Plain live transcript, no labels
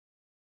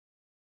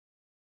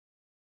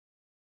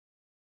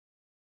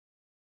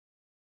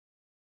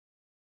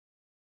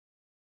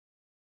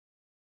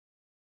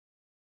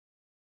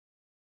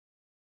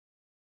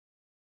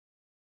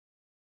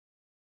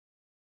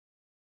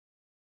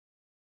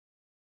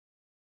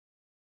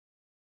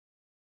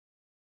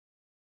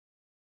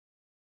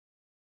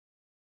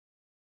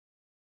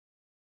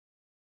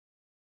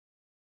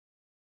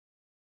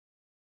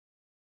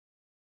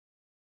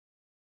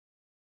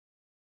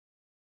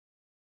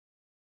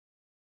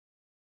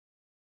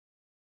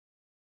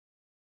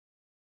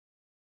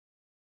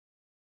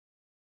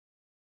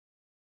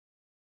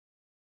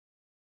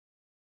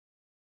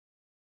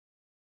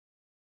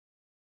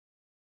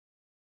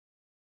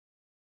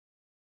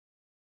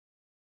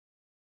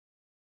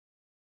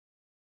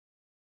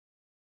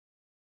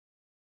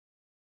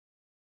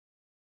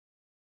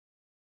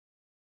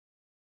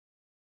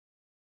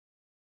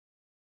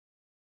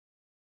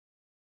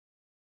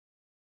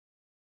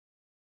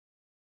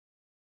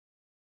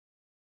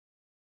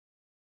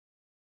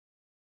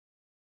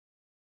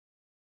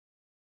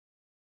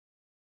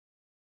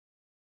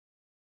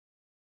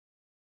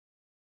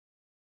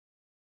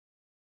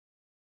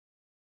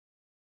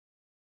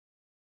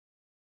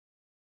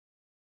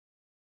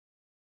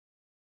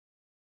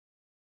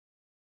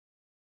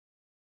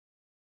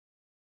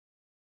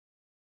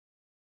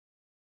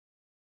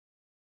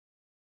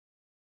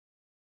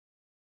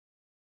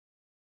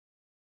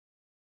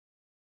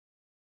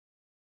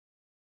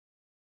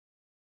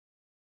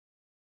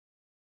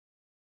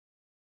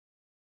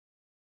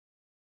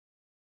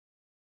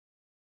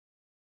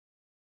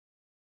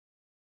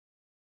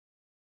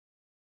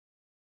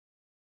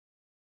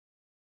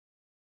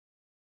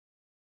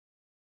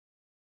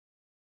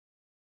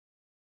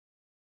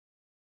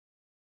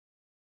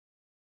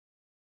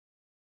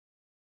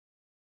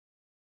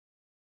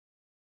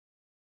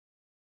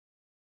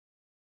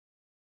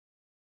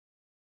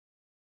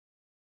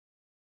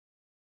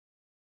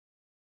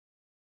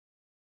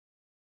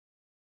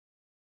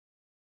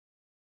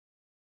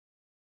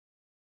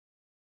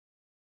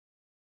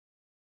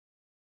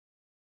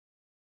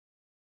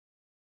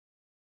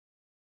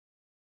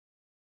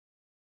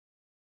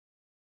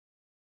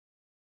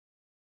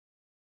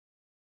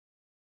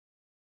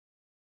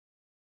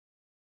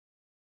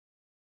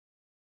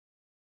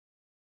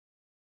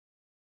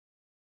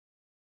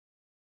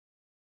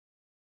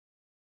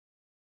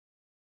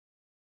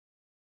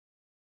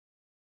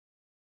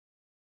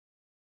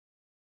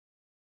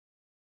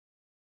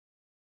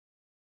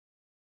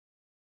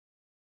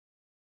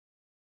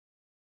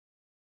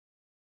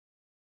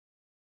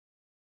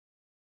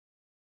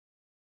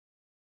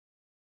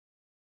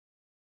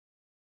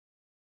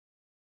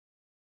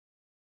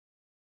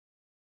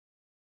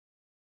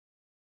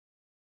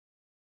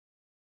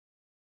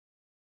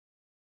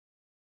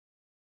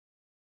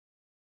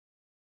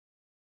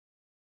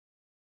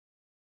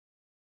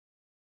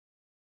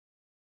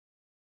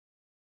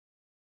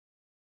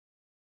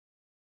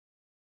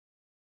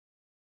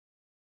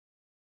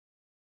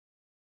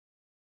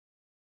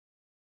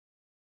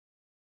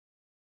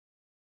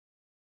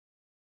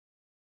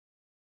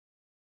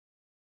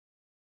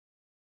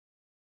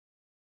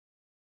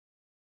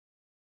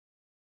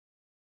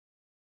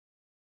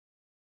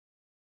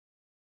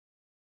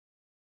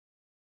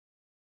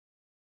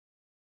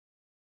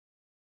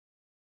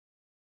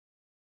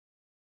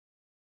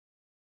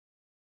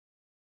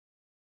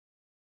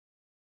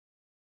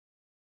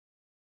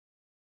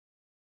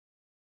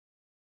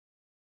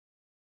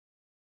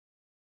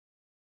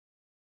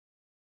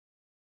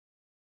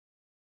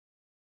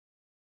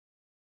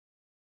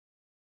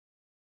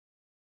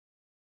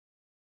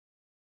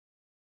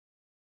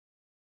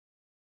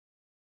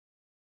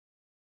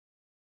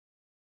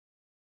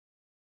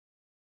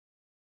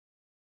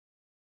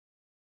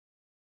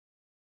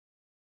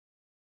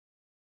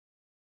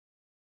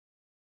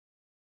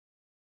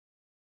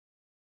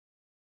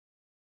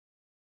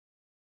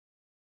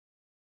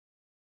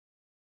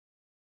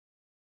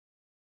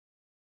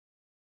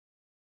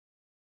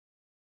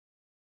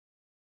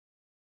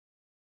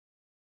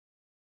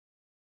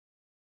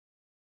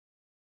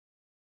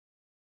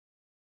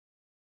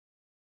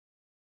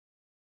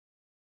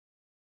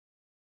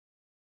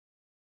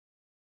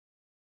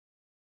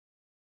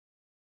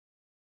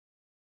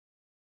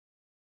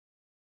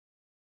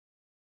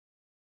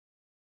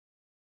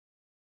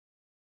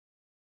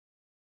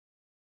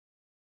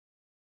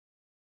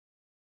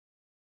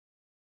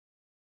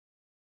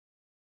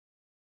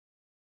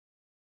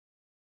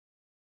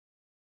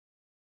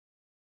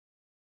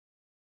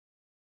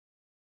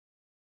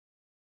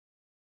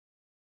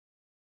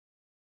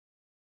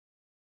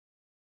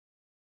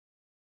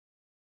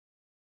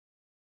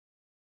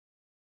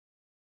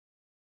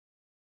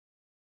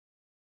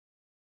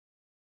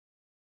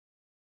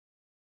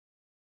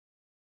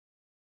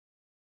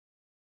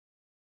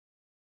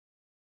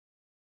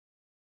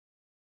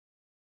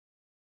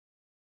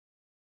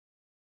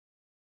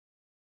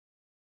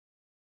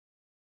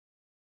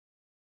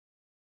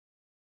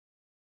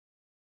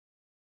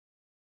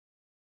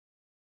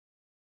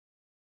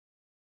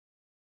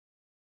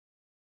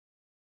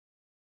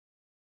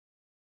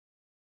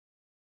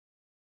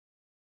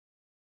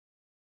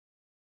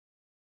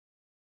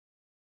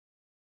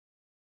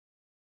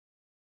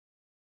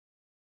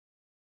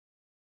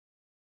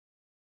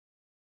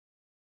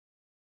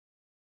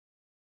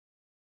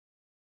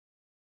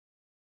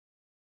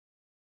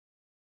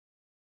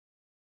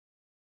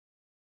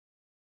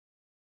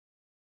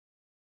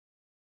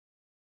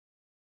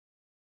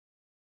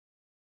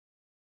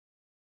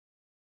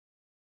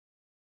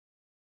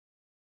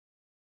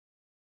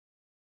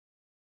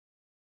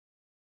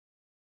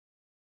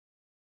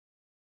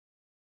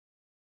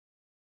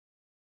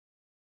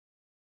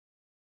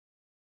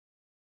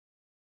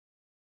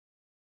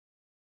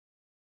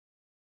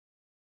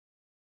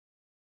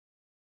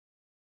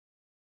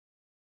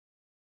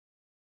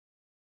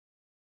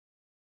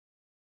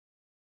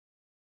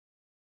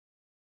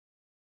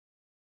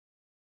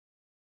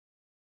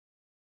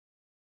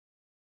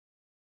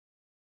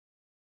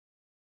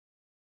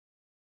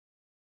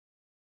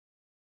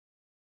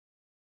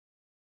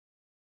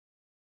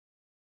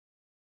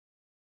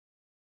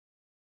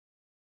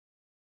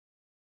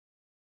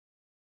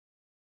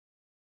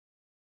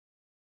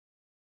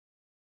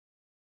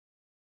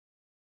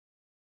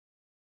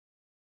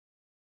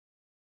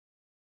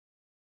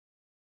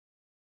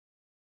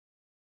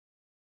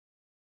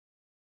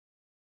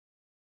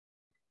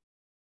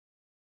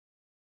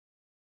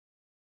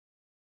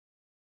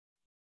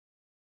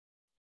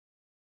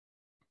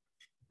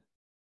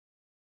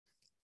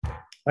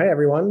Hi,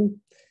 everyone.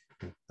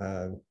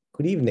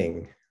 Good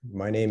evening.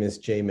 My name is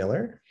Jay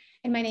Miller.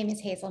 And my name is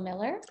Hazel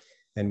Miller.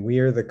 And we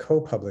are the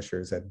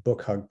co-publishers at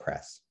Book Hug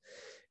Press.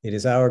 It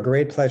is our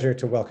great pleasure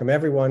to welcome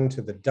everyone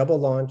to the double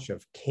launch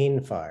of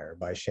Cane Fire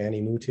by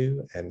Shani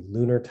Mootoo and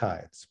Lunar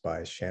Tides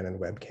by Shannon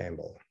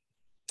Webb-Campbell.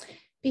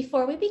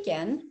 Before we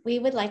begin, we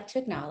would like to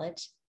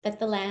acknowledge that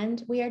the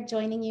land we are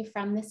joining you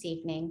from this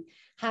evening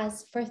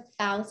has for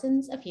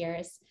thousands of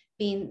years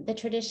been the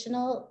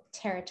traditional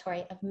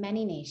territory of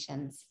many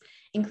nations,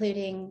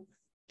 including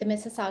the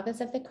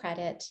Mississaugas of the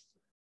Credit,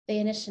 the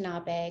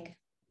Anishinaabe,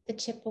 the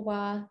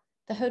Chippewa,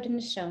 the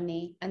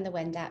Haudenosaunee, and the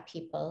Wendat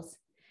peoples,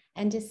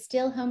 and is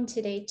still home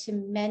today to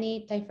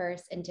many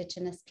diverse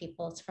Indigenous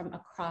peoples from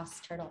across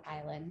Turtle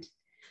Island.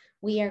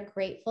 We are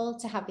grateful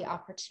to have the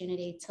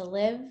opportunity to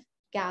live,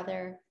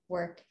 gather,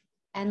 work,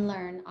 and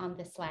learn on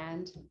this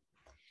land.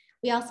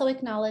 We also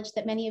acknowledge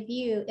that many of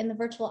you in the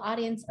virtual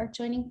audience are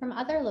joining from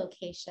other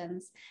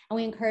locations, and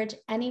we encourage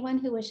anyone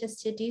who wishes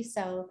to do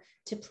so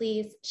to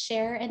please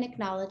share an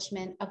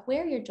acknowledgement of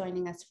where you're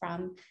joining us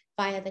from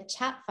via the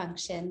chat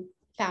function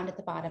found at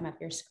the bottom of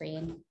your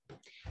screen.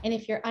 And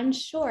if you're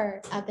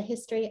unsure of the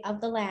history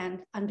of the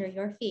land under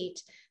your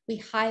feet, we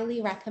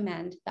highly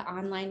recommend the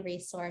online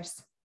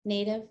resource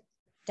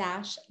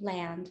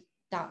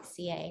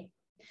native-land.ca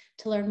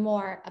to learn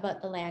more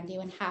about the land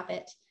you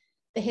inhabit,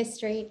 the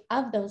history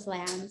of those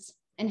lands,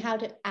 and how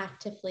to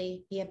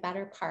actively be a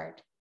better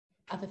part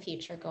of a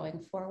future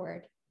going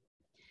forward.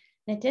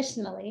 And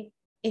additionally,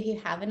 if you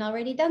haven't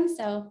already done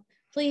so,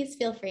 please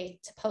feel free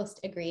to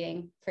post a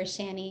greeting for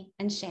Shani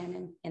and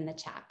Shannon in the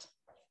chat.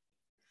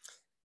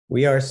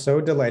 We are so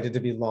delighted to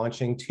be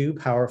launching two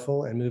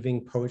powerful and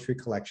moving poetry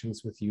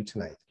collections with you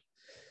tonight.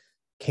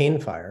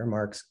 Cane Fire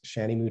marks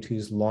Shani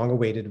Mootoo's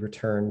long-awaited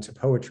return to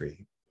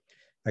poetry.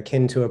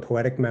 Akin to a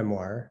poetic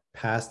memoir,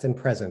 past and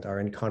present are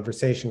in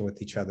conversation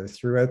with each other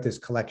throughout this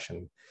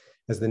collection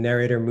as the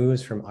narrator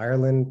moves from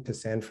Ireland to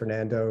San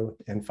Fernando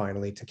and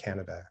finally to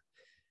Canada.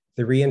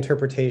 The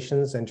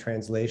reinterpretations and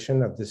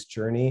translation of this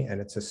journey and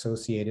its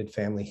associated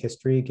family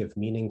history give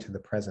meaning to the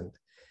present.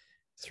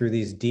 Through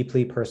these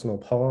deeply personal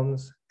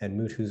poems and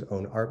Mootoo's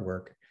own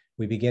artwork,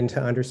 we begin to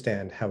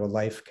understand how a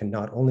life can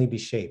not only be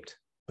shaped,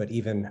 but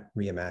even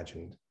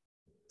reimagined.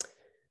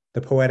 The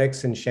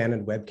poetics in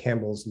Shannon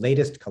Webb-Campbell's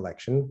latest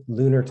collection,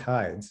 Lunar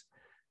Tides,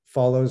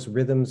 follows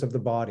rhythms of the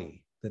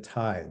body, the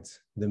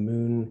tides, the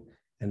moon,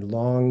 and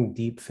long,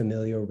 deep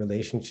familial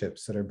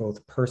relationships that are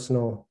both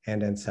personal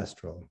and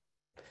ancestral.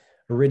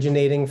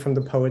 Originating from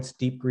the poet's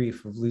deep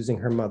grief of losing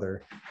her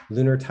mother,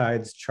 Lunar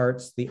Tides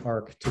charts the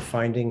arc to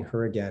finding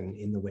her again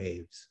in the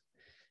waves.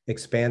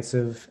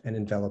 Expansive and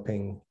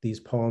enveloping, these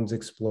poems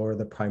explore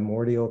the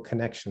primordial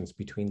connections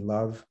between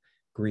love,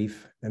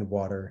 grief, and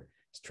water,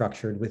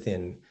 structured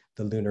within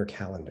the lunar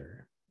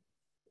calendar.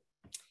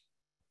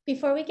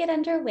 Before we get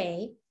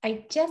underway,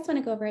 I just want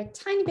to go over a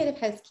tiny bit of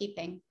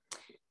housekeeping.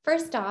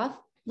 First off,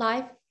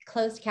 live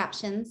closed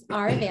captions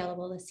are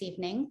available this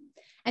evening.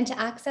 And to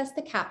access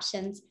the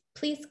captions,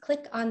 please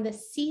click on the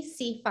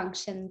CC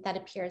function that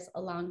appears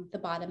along the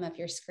bottom of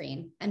your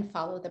screen and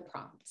follow the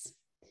prompts.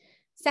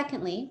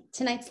 Secondly,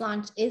 tonight's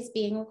launch is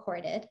being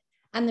recorded,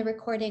 and the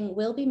recording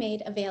will be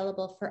made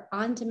available for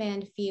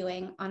on-demand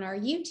viewing on our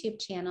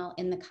YouTube channel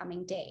in the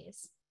coming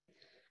days.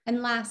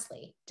 And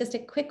lastly, just a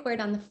quick word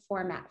on the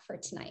format for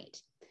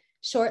tonight.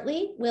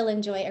 Shortly, we'll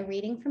enjoy a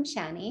reading from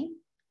Shani,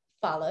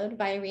 followed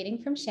by a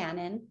reading from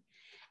Shannon.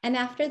 And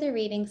after the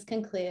readings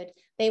conclude,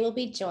 they will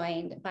be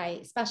joined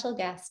by special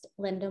guest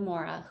Linda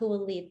Morra, who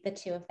will lead the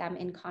two of them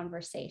in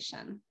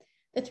conversation.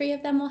 The three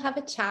of them will have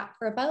a chat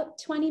for about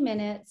 20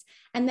 minutes,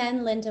 and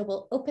then Linda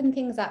will open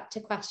things up to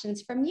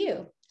questions from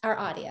you, our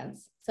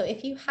audience. So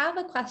if you have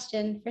a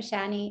question for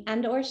Shani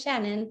and or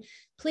Shannon,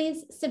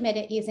 please submit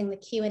it using the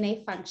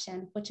Q&A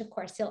function, which of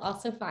course you'll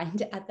also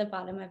find at the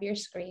bottom of your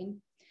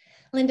screen.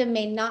 Linda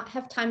may not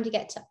have time to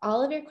get to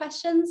all of your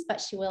questions,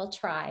 but she will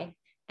try.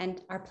 And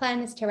our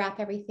plan is to wrap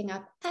everything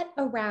up at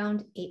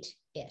around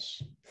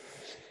 8-ish.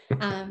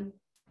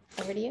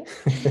 Over to you.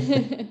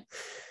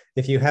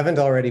 If you haven't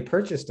already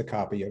purchased a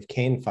copy of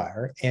Cane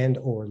Fire and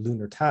or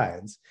Lunar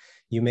Tides,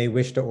 you may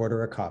wish to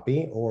order a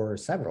copy or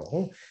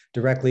several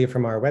directly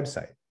from our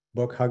website,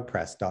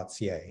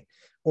 bookhugpress.ca,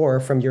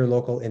 or from your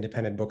local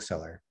independent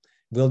bookseller.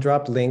 We'll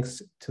drop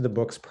links to the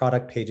book's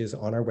product pages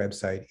on our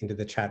website into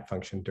the chat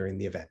function during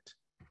the event.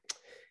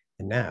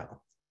 And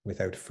now,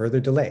 without further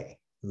delay,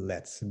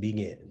 let's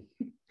begin.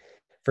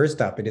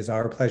 First up, it is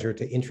our pleasure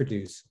to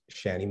introduce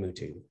Shani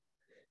Mootoo.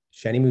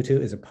 Shani Mootoo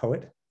is a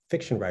poet,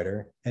 fiction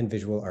writer, and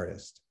visual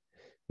artist.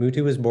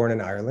 Mootoo was born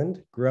in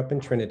Ireland, grew up in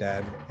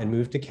Trinidad, and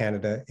moved to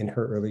Canada in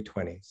her early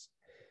 20s.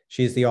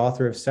 She is the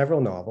author of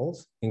several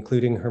novels,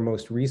 including her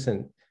most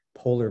recent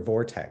Polar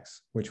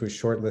Vortex, which was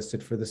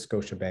shortlisted for the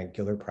Scotiabank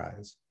Giller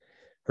Prize.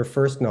 Her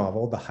first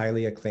novel, the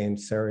highly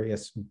acclaimed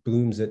Sirius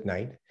Blooms at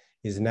Night,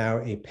 is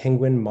now a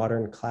Penguin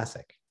modern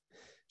classic.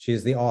 She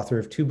is the author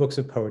of 2 books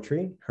of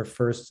poetry, her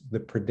first,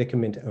 The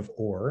Predicament of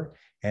Ore,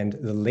 and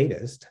the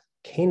latest,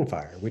 Cane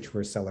Fire, which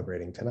we're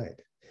celebrating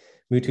tonight.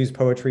 Mootoo's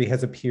poetry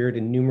has appeared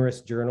in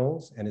numerous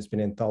journals and has been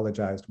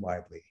anthologized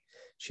widely.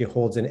 She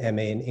holds an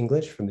MA in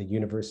English from the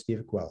University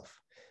of Guelph.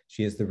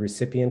 She is the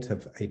recipient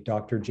of a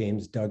Dr.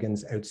 James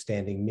Duggan's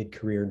Outstanding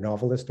Mid-Career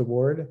Novelist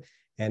Award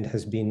and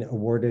has been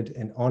awarded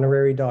an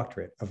honorary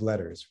doctorate of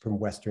letters from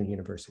Western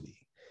University.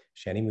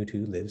 Shani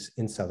Mootoo lives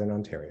in Southern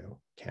Ontario,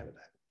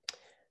 Canada.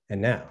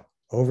 And now,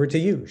 over to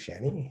you,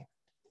 Shani.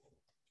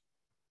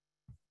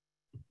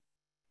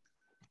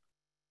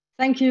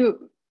 Thank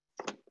you.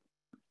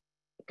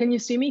 Can you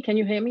see me? Can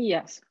you hear me?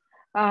 Yes.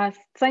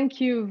 Thank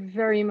you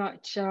very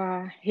much,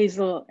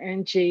 Hazel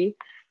and Jay.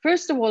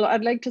 First of all,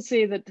 I'd like to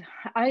say that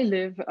I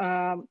live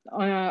on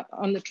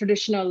the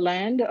traditional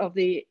land of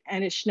the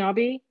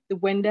Anishinaabe, the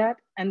Wendat,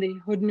 and the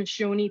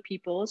Haudenosaunee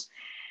peoples.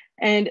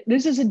 And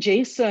this is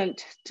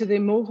adjacent to the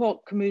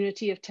Mohawk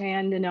community of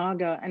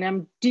Tyendinaga, and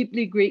I'm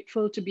deeply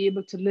grateful to be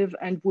able to live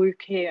and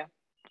work here.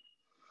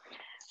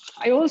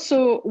 I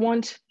also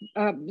want,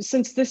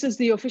 since this is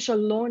the official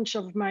launch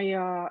of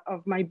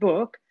my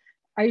book,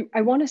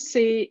 I want to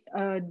say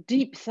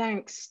deep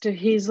thanks to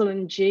Hazel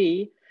and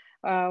Jay,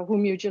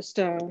 whom you just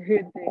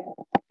heard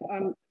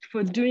there,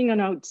 for doing an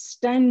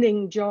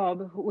outstanding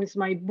job with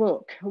my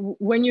book.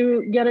 When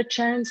you get a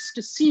chance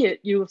to see it,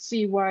 you'll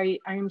see why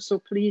I am so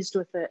pleased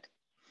with it.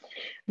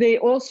 They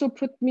also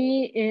put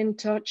me in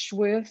touch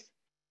with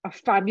a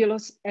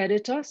fabulous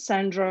editor,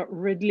 Sandra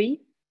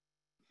Ridley,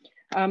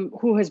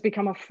 who has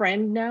become a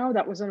friend now.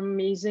 That was an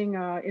amazing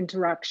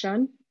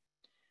interaction.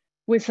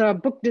 With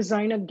book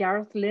designer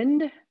Gareth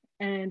Lind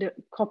and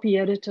copy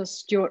editor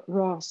Stuart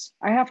Ross.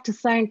 I have to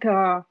thank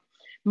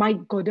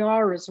Mike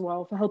Godard as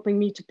well for helping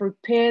me to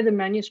prepare the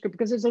manuscript,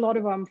 because there's a lot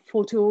of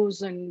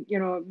photos, and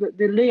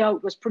the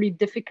layout was pretty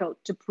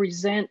difficult to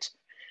present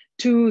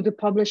to the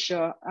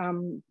publisher,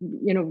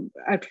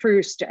 at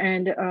first,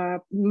 and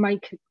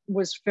Mike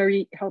was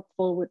very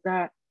helpful with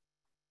that.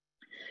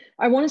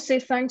 I want to say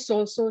thanks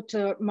also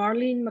to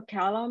Marlene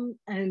McCallum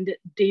and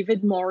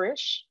David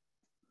Morrish,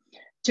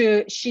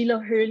 to Sheila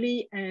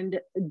Hurley and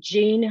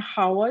Jane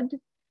Howard,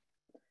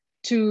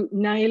 to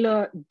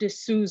Nyla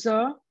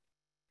D'Souza,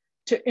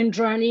 to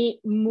Indrani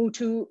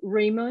Mootoo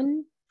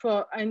Raymond,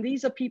 and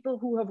these are people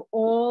who have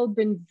all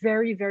been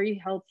very, very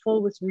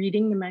helpful with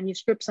reading the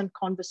manuscripts and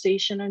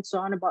conversation and so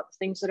on about the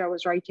things that I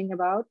was writing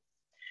about.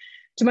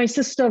 To my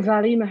sister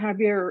Vali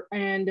Mahabir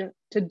and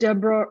to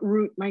Deborah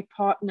Root, my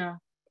partner,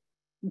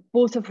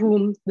 both of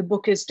whom the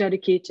book is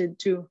dedicated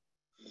to.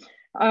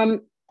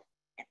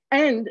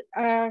 And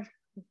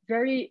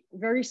very,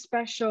 very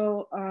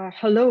special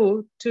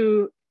hello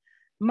to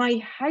my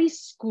high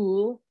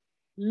school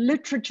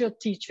literature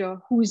teacher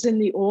who's in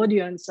the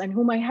audience and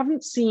whom I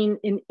haven't seen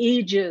in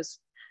ages,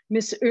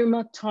 Miss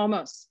Irma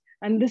Thomas.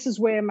 And this is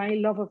where my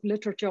love of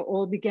literature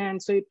all began.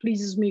 So it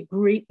pleases me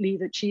greatly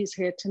that she's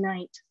here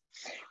tonight.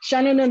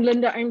 Shannon and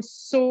Linda, I'm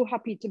so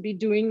happy to be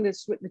doing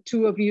this with the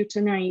two of you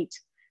tonight.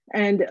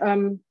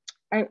 And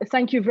I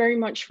thank you very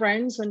much,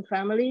 friends and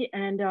family,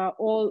 and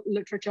all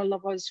literature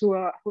lovers who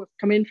have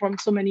come in from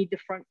so many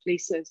different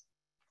places.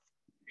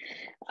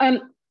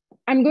 I'm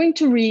going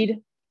to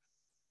read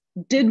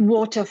Did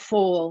Water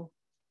Fall?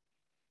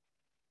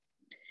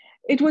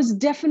 It was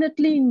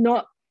definitely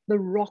not the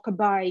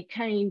rockabye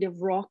kind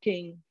of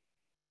rocking,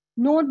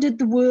 nor did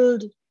the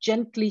world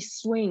gently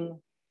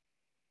swing.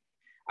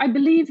 I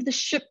believe the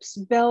ship's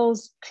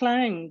bells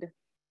clanged.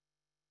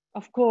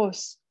 Of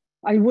course,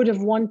 I would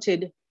have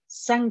wanted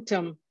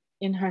sanctum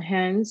in her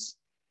hands.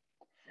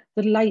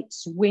 The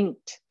lights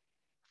winked.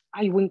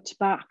 I winked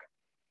back.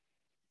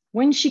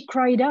 When she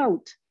cried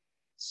out,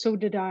 so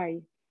did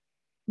I.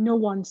 No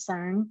one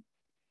sang.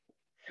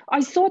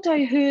 I thought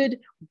I heard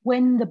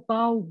when the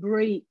bow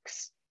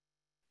breaks.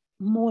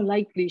 More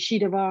likely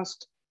she'd have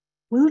asked,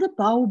 will the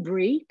bow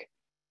break?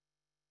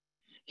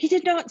 He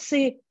did not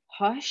say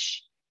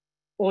hush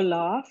or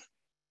laugh.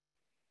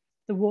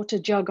 The water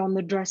jug on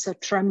the dresser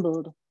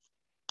trembled.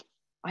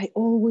 I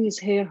always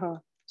hear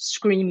her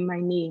scream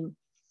my name.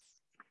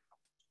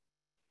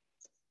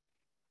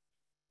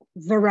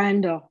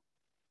 Veranda.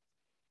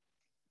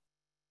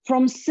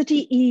 From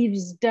city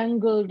eaves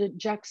dangled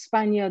Jack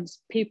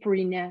Spaniard's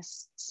papery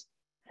nests,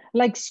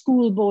 like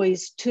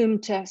schoolboys' term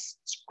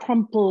tests,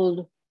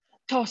 crumpled,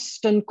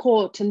 tossed and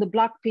caught in the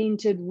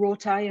black-painted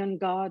wrought iron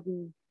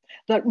garden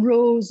that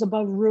rose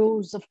above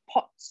rows of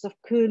pots of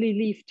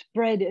curly-leafed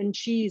bread and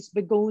cheese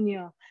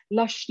begonia,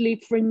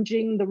 lushly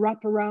fringing the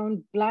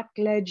wraparound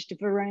black-ledged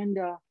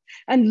veranda.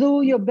 And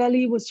though your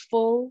belly was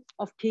full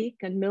of cake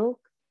and milk,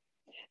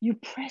 you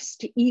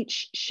pressed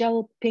each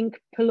shell-pink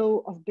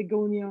pillow of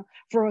begonia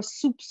for a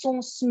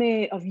soupçon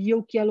smear of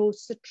yolk-yellow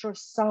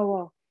citrus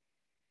sour,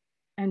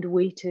 and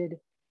waited.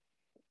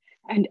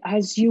 And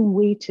as you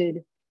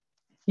waited,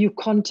 you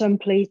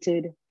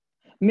contemplated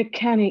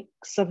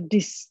mechanics of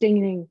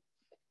distaining,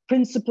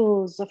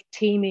 principles of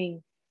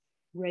taming,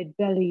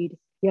 red-bellied,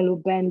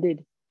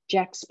 yellow-banded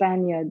Jack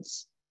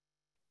Spaniards.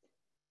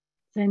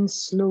 Then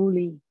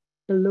slowly,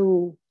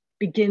 below,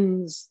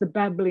 begins the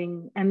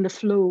babbling and the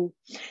flow.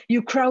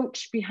 You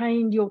crouch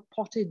behind your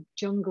potted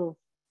jungle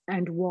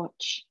and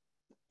watch.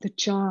 The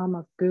charm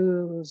of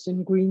girls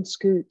in green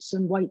skirts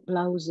and white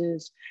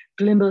blouses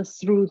glimmer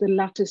through the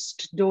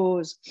latticed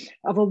doors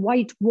of a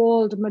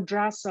white-walled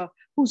madrasa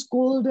whose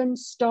golden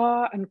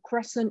star and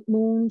crescent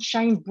moon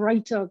shine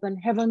brighter than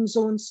heaven's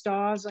own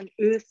stars and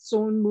earth's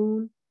own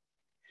moon.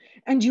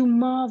 And you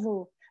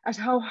marvel at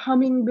how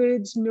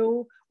hummingbirds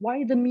know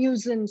why the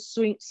muezzin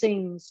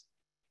sings,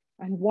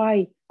 and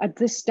why at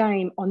this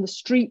time on the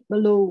street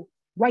below,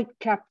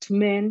 white-capped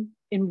men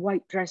in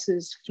white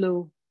dresses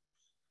flow.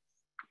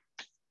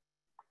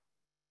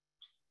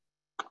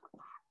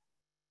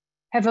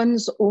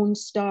 Heaven's own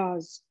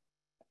stars.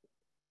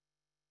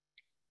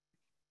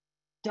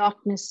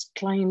 Darkness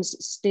climbs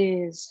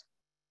stairs,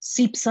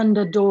 seeps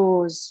under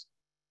doors.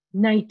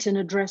 Night in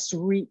a dress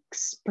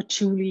reeks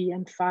patchouli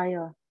and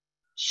fire,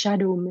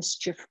 shadow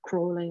mischief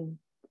crawling.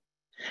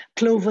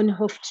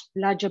 Cloven-hoofed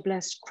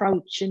Lajables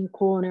crouch in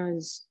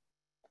corners.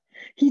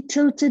 He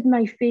tilted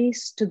my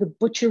face to the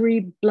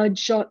butchery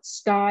bloodshot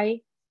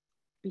sky.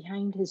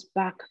 Behind his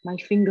back, my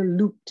finger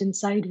looped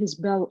inside his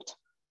belt,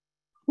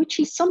 which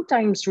he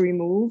sometimes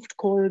removed,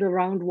 coiled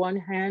around one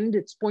hand,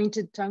 its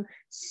pointed tongue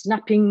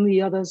snapping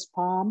the other's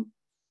palm.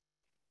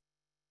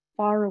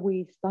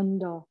 Faraway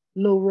thunder,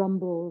 low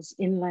rumbles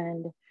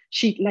inland,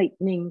 sheet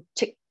lightning,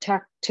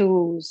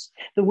 tic-tac-toes.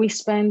 The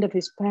waistband of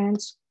his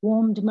pants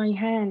warmed my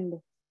hand.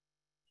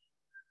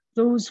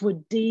 Those were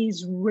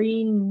days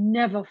rain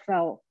never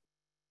fell.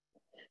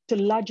 To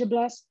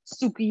Lajablas,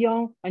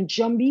 Sukiyan, and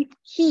Jambi,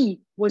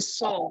 he was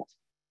salt.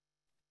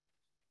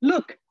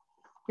 Look,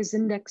 his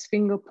index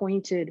finger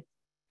pointed.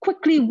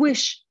 Quickly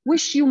wish,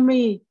 wish you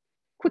may.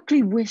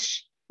 Quickly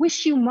wish,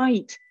 wish you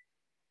might.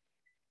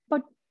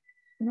 But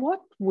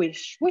what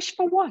wish? Wish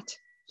for what?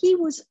 He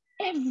was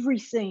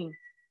everything.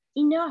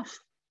 Enough.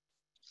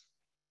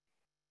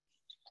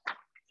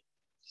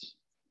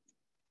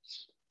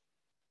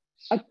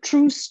 A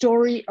true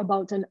story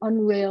about an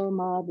unreal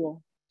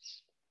marble.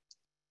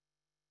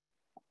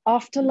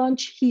 After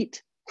lunch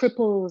heat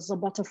cripples a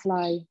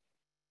butterfly.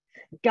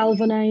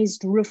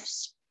 Galvanized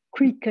roofs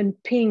creak and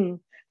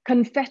ping.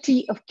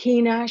 Confetti of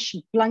cane ash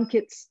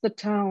blankets the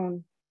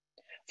town.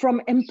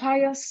 From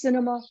Empire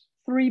Cinema,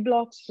 3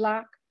 blocks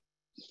back,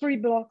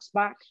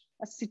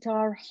 a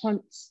sitar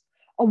hunts.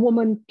 A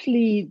woman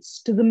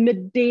pleads to the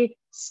midday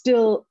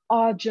still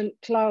argent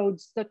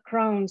clouds that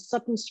crown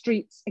Sutton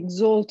Street's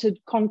exalted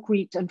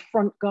concrete and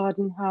front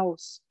garden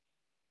house.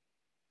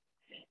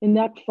 In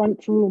that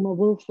front room, a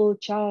willful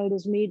child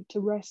is made to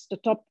rest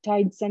atop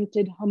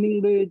tide-scented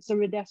hummingbirds,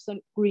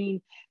 iridescent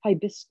green,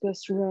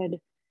 hibiscus red.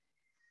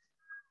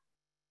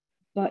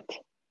 But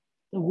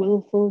the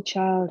willful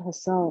child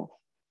herself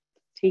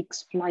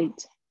takes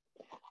flight.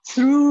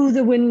 Through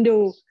the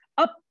window,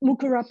 up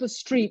Mukarapa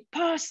Street,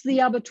 past the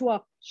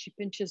abattoir, she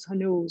pinches her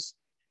nose,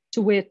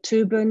 to where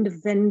turbaned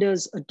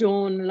vendors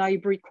adorn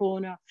library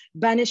corner,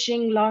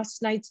 banishing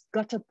last night's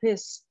gutter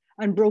piss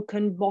and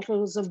broken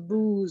bottles of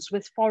booze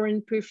with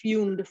foreign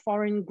perfumed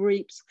foreign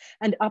grapes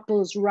and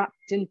apples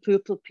wrapped in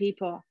purple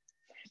paper.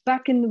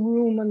 Back in the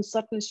room on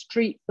Sutton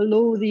Street,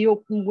 below the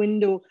open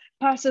window,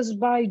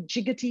 passers-by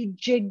jiggity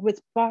jig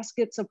with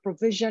baskets of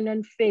provision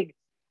and fig,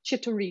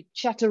 chittery,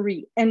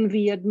 chattery,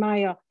 envy,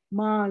 admire,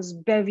 Mars,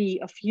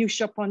 bevy of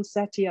fuchsia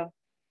poinsettia.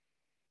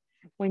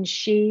 When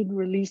shade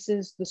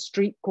releases the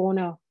street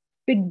corner,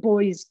 big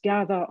boys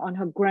gather on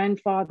her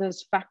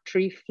grandfather's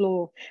factory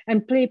floor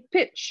and play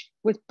pitch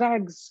with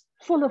bags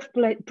full of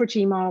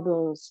pretty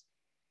marbles.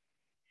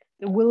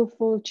 The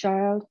willful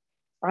child,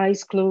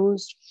 eyes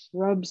closed,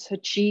 rubs her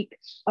cheek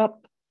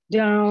up,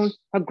 down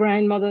her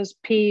grandmother's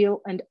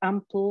pale and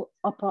ample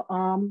upper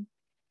arm.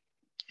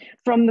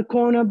 From the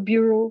corner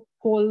bureau,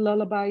 whole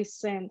lullaby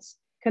scents,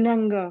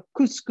 Kananga,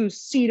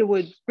 couscous,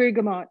 cedarwood,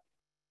 bergamot,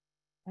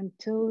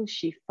 until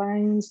she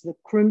finds the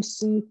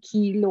crimson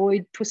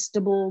keloid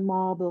twistable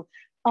marble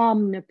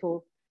arm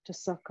nipple to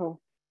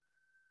suckle.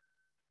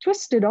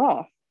 Twisted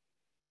off,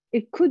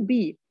 it could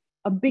be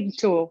a big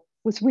toe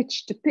with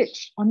which to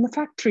pitch on the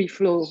factory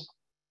floor.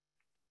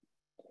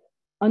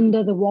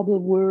 Under the wobble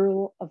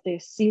whirl of their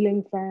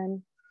ceiling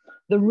fan,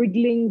 the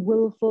wriggling,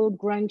 willful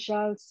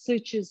grandchild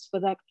searches for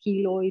that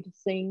keloid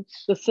thing,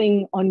 the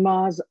thing on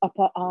Ma's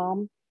upper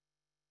arm.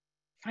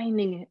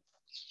 Finding it,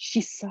 she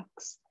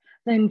sucks,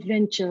 then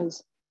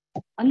ventures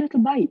a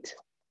little bite.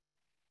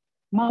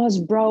 Ma's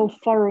brow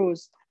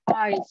furrows,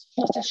 eyes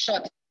flutter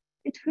shut.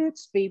 It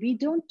hurts, baby,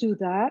 don't do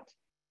that.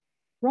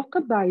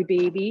 Rockabye,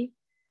 baby.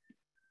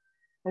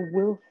 A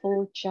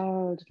willful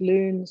child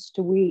learns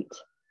to wait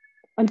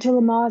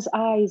until Ma's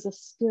eyes are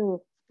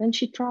still, then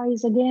she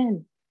tries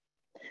again.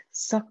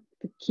 Suck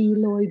the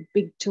keloid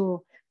big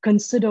toe,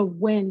 consider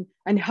when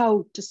and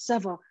how to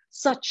sever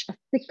such a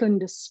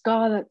thickened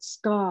scarlet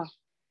scar.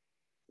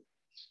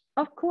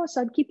 Of course,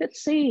 I'd keep it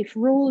safe,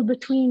 rolled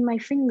between my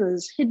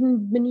fingers,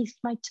 hidden beneath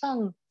my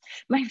tongue,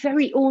 my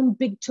very own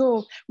big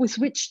toe with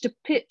which to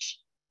pitch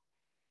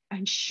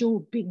and show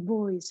big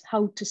boys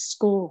how to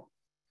score.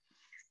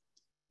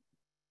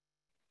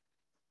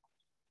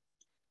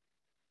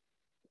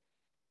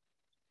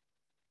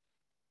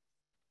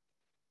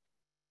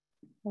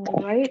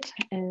 All right,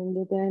 and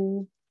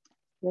then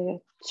there are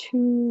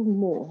two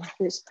more.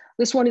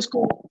 This one is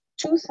called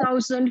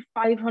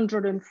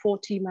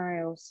 2,540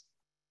 miles.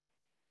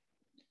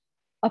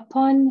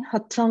 Upon her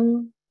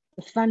tongue,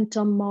 the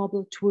phantom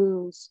marble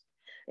twirls.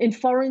 In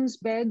foreign's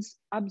beds,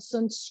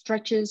 absence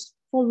stretches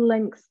full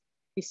length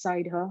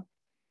beside her.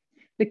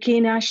 The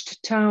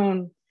cane-ashed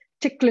town,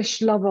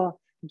 ticklish lover,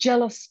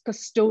 jealous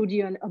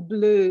custodian, a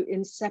blur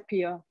in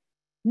sepia.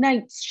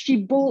 Nights she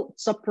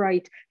bolts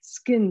upright,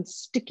 skin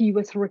sticky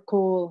with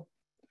recall.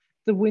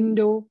 The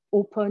window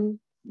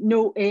open,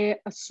 no air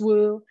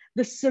aswirl.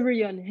 The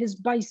Syrian, his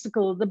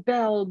bicycle, the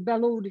bell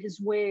bellowed his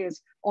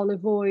wares.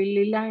 Olive oil,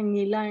 ilang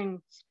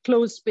ilang,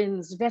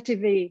 clothespins,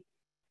 vetiver.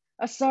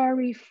 A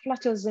sari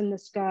flutters in the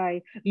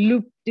sky.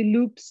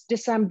 Loop-de-loops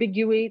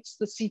disambiguates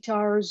the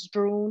sitar's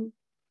drone.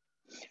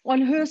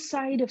 On her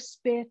side of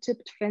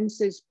spare-tipped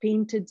fences,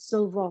 painted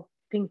silver,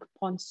 pink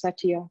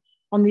poinsettia.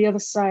 On the other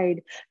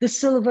side, the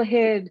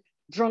silver-haired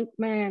drunk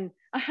man,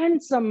 a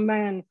handsome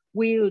man,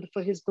 wailed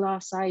for his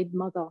glass-eyed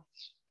mother.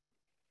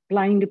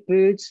 Blind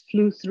birds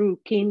flew through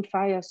cane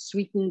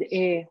fire-sweetened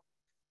air.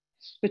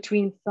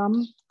 Between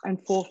thumb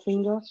and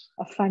forefinger,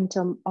 a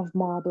phantom of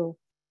marble,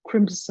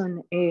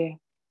 crimson air.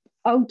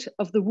 Out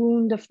of the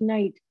wound of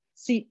night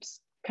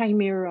seeps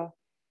chimera.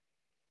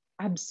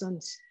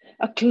 Absence,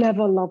 a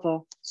clever lover,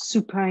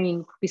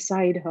 supine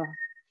beside her.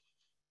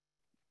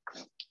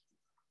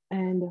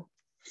 And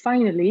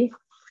finally,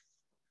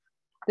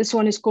 this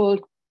one is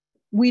called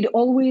We'd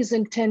Always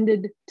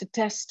Intended to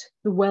Test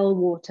the Well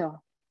Water.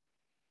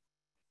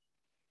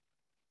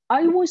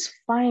 I was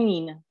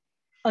fine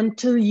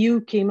until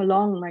you came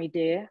along, my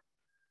dear.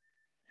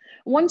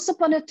 Once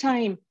upon a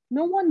time,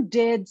 no one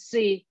dared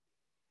say,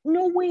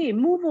 no way,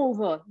 move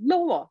over,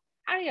 lower,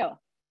 higher.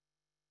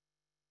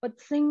 But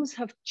things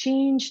have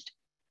changed,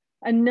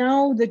 and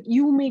now that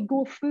you may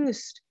go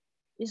first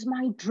is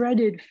my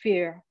dreaded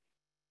fear.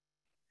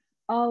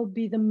 I'll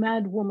be the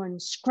mad woman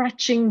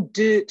scratching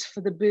dirt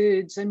for the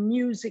birds and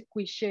music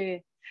we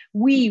share.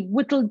 We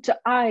whittled to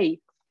eye.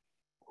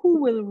 Who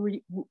will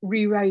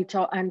rewrite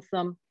our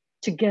anthem?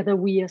 Together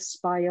we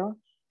aspire.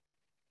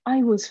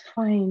 I was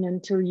fine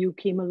until you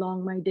came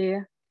along, my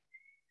dear.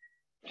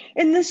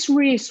 In this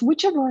race,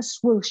 which of us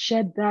will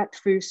shed that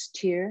first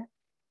tear?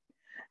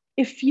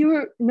 If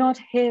you're not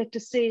here to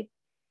say,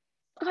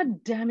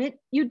 God damn it,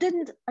 you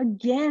didn't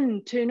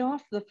again turn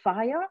off the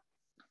fire?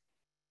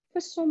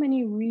 For so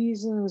many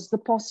reasons, the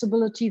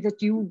possibility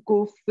that you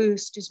go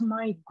first is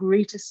my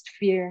greatest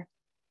fear.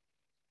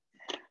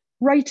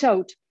 Write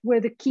out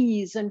where the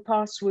keys and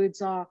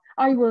passwords are.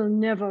 I will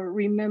never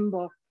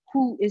remember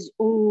who is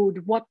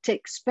owed, what to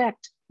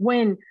expect,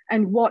 when,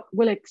 and what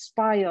will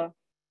expire.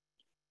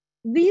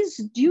 These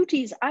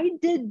duties I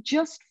did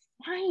just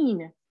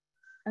fine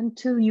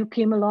until you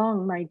came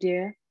along, my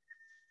dear.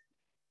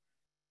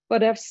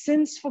 But I've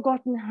since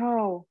forgotten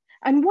how.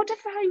 And what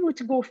if I were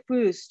to go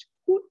first?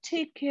 Who'd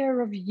take care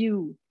of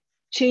you?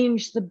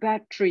 Change the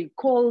battery,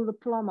 call the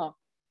plumber.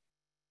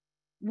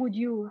 Would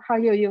you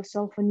hire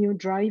yourself a new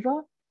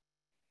driver?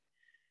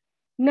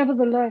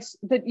 Nevertheless,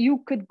 that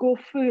you could go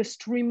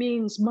first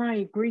remains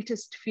my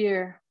greatest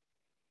fear.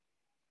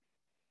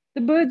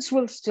 The birds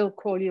will still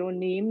call your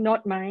name,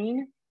 not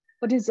mine,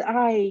 but it's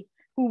I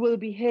who will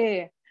be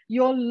here.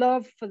 Your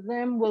love for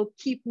them will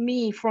keep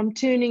me from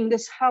turning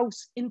this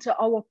house into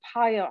our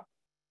pyre.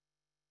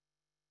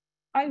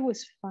 I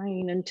was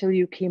fine until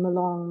you came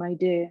along, my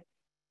dear,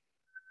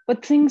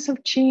 but things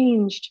have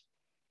changed.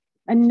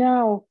 And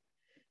now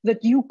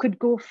that you could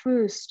go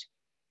first,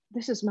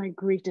 this is my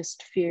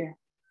greatest fear.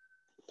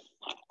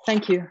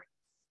 Thank you.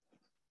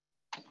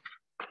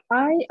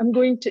 I am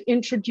going to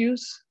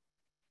introduce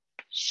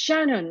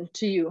Shannon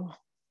to you.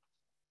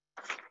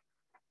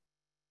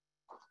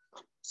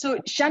 So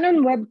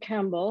Shannon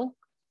Webb-Campbell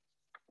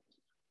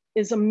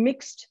is a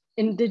mixed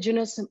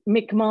Indigenous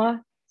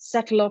Mi'kmaq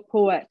settler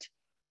poet,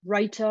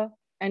 writer,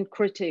 and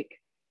critic.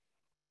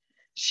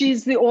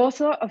 She's the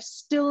author of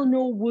Still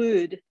No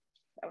Word,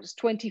 that was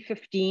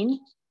 2015,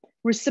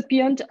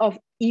 recipient of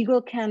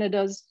Eagle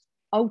Canada's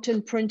Out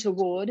in Print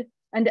Award,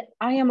 and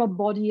I Am a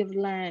Body of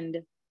Land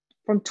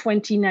from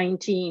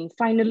 2019,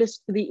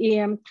 finalist for the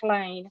A.M.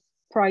 Klein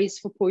Prize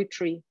for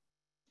Poetry.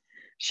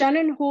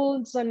 Shannon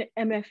holds an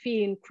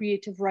MFA in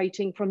creative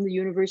writing from the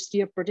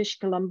University of British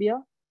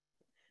Columbia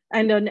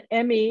and an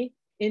MA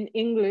in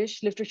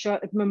English literature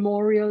at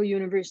Memorial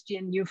University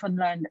in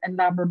Newfoundland and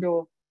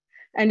Labrador,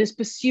 and is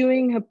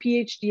pursuing her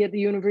PhD at the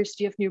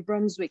University of New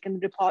Brunswick in the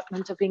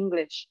Department of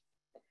English.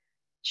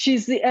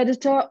 She's the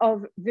editor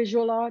of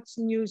Visual Arts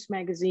News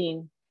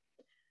magazine.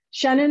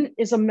 Shannon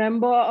is a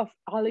member of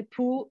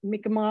Alipu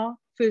Mi'kmaq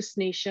First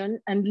Nation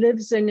and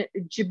lives in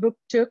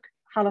Jibuktuk,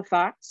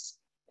 Halifax,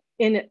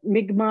 in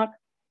Mi'kmaqi,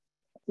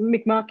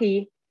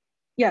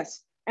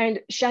 yes. And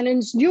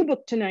Shannon's new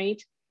book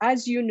tonight,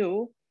 as you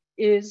know,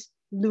 is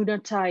Lunar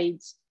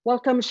Tides.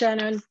 Welcome,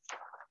 Shannon.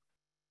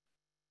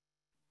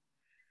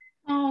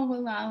 Oh,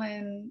 well,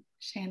 Alan,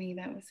 Shani,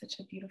 that was such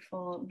a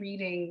beautiful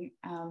reading.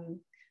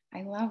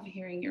 I love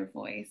hearing your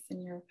voice,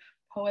 and your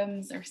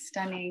poems are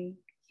stunning.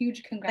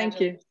 huge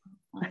congratulations.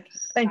 Thank you.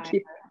 Thank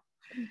you.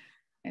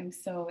 I'm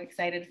so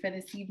excited for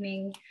this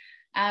evening.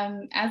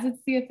 As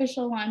it's the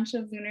official launch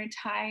of Lunar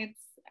Tides,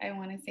 I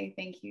want to say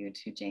thank you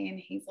to Jay and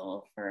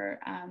Hazel for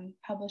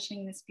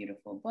publishing this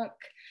beautiful book,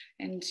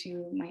 and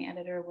to my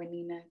editor,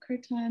 Wanina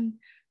Kurtan,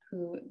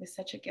 who was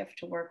such a gift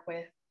to work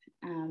with.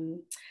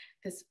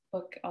 This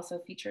book also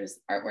features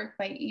artwork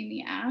by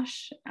Amy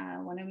Ash,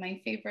 one of my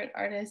favorite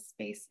artists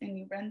based in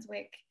New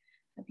Brunswick,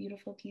 a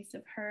beautiful piece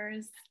of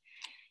hers.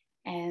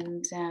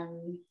 And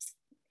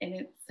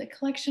it's a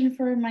collection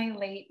for my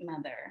late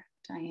mother,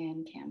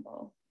 Diane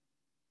Campbell.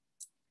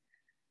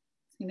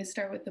 I'm going to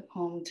start with the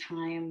poem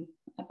Time,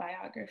 a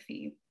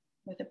biography,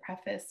 with a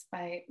preface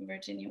by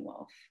Virginia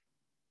Woolf.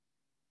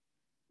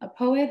 A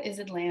poet is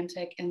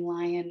Atlantic and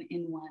lion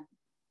in one.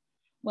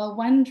 While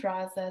one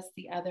draws us,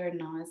 the other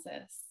gnaws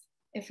us.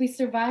 If we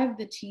survive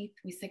the teeth,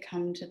 we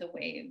succumb to the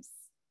waves.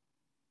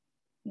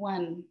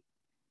 1.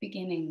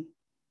 Beginning.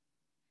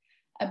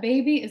 A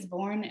baby is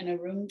born in a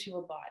room to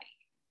a body.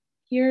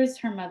 Hears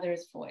her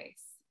mother's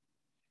voice.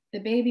 The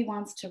baby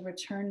wants to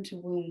return to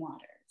womb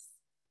waters.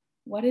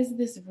 What is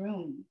this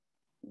room?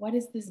 What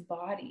is this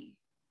body?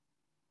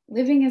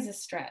 Living is a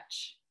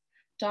stretch.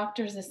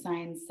 Doctors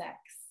assign sex.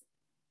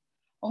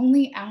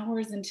 Only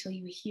hours until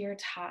you hear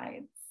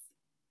tides.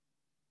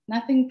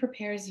 Nothing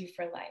prepares you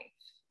for life.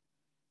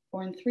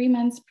 Born 3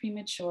 months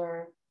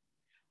premature,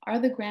 are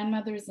the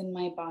grandmothers in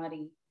my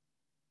body?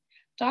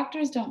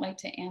 Doctors don't like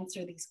to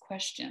answer these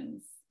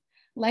questions.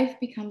 Life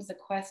becomes a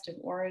quest of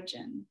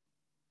origin.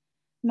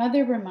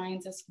 Mother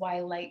reminds us why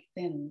light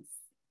thins.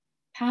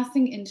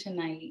 Passing into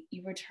night,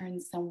 you return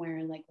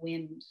somewhere like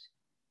wind.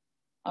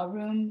 A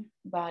room,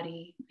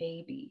 body,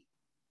 baby.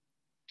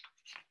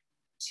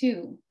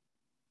 2.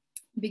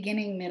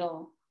 Beginning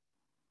middle.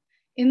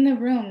 In the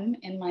room,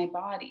 in my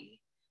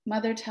body,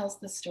 mother tells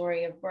the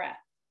story of breath.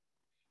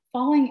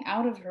 Falling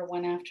out of her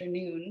one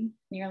afternoon,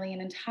 nearly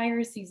an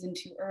entire season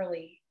too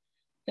early,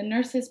 the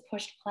nurses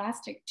pushed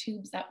plastic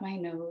tubes up my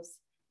nose,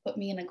 put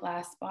me in a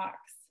glass box.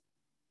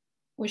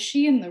 Was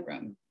she in the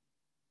room?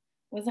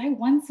 Was I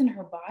once in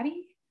her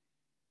body?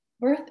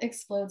 Birth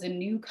explodes a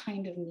new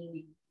kind of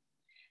meaning.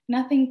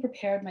 Nothing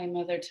prepared my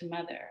mother to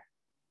mother.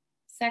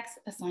 Sex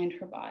assigned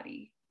her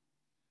body.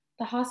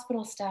 The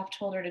hospital staff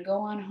told her to go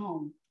on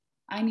home.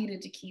 I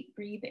needed to keep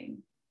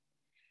breathing.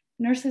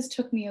 Nurses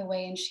took me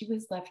away and she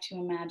was left to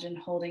imagine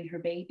holding her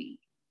baby.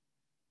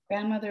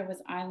 Grandmother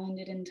was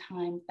islanded in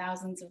time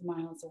thousands of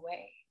miles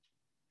away.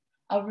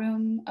 A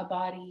room, a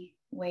body,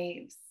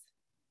 waves.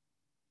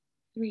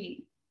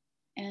 3.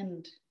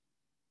 End.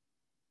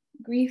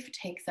 Grief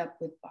takes up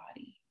with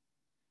body.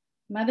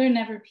 Mother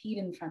never peed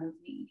in front of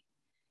me.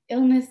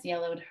 Illness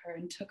yellowed her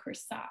and took her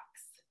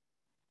socks.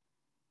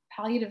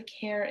 Palliative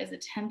care is a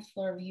 10th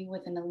floor view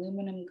with an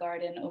aluminum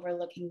garden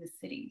overlooking the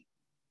city.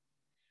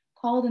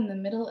 Called in the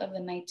middle of the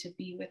night to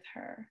be with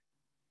her.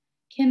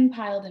 Kin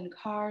piled in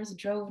cars,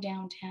 drove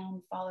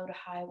downtown, followed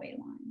highway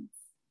lines.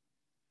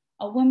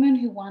 A woman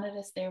who wanted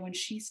us there when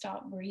she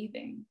stopped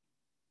breathing.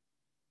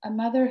 A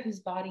mother whose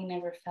body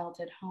never felt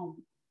at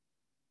home.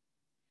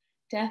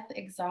 Death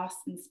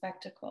exhausts in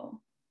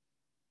spectacle.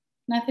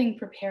 Nothing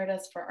prepared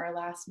us for our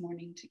last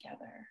morning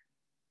together.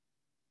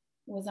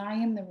 Was I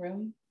in the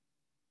room?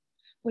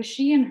 Was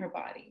she in her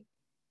body?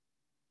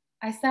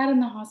 I sat in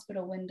the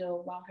hospital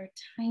window while her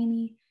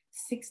tiny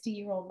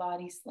 60-year-old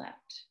body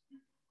slept.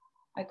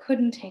 I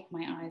couldn't take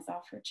my eyes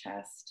off her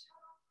chest,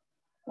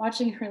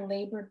 watching her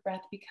labored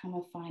breath become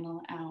a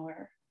final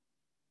hour.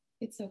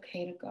 It's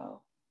okay to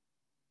go.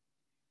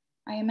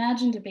 I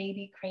imagined a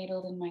baby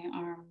cradled in my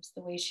arms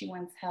the way she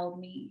once held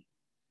me.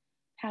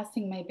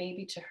 Passing my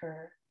baby to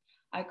her,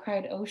 I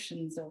cried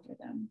oceans over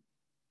them.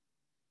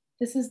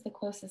 This is the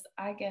closest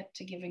I get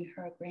to giving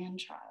her a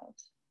grandchild.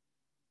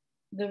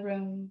 The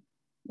room,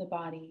 the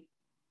body,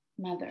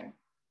 mother.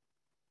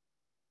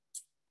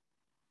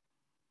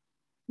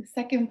 The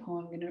second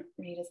poem I'm going to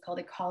read is called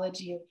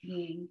Ecology of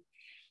Being.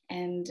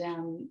 And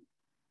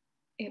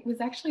it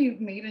was actually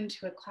made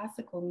into a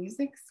classical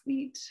music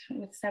suite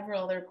with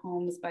several other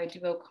poems by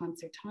Duo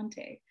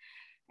Concertante.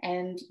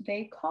 And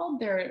they called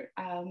their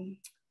album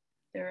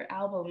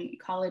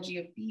Ecology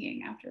of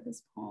Being after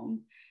this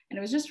poem. And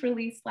it was just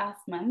released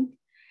last month.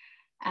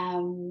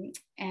 And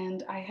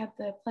I had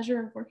the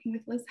pleasure of working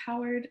with Liz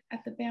Howard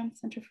at the Banff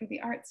Center for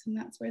the Arts, and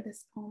that's where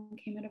this poem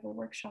came out of a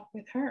workshop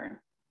with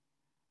her.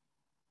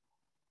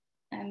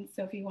 And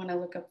so if you want to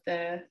look up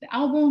the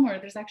album, or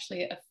there's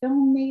actually a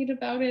film made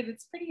about it,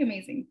 it's pretty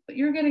amazing. But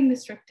you're getting the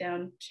stripped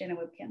down Shannon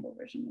Webb-Campbell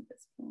version of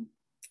this poem.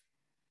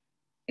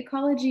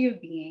 Ecology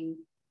of Being.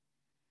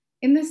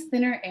 In this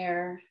thinner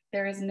air,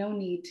 there is no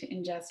need to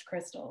ingest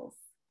crystals.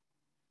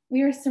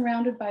 We are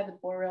surrounded by the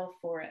boreal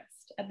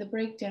forest at the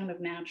breakdown of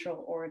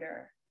natural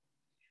order.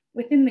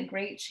 Within the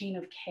great chain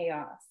of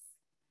chaos,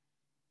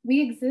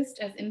 we exist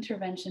as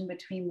intervention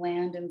between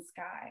land and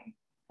sky,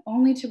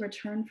 only to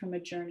return from a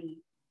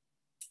journey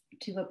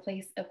to a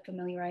place of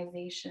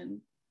familiarization.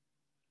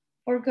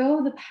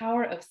 Forgo the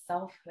power of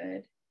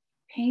selfhood.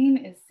 Pain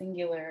is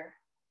singular.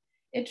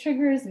 It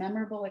triggers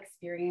memorable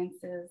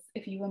experiences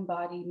if you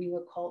embody new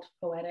occult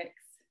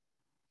poetics.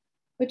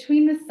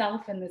 Between the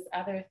self and this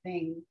other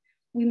thing,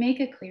 we make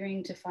a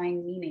clearing to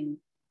find meaning,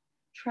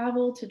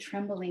 travel to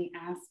trembling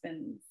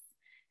aspens,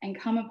 and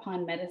come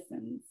upon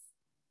medicines.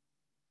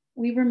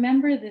 We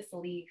remember this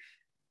leaf,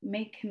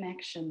 make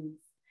connections,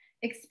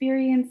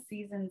 experience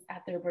seasons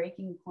at their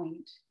breaking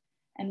point,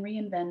 and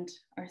reinvent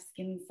our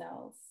skin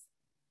cells.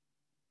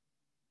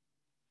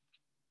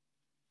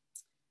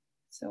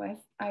 So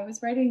I was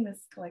writing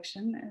this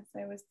collection as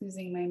I was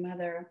losing my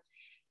mother,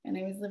 and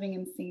I was living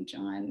in St.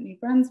 John, New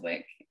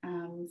Brunswick,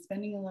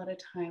 spending a lot of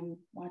time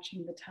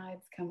watching the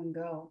tides come and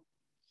go.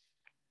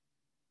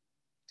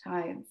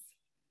 Tides.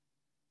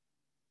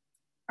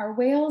 Are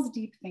whales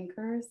deep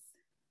thinkers?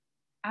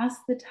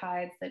 Ask the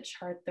tides that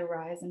chart the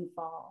rise and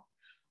fall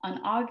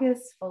on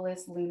August's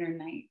fullest lunar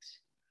night,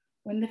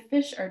 when the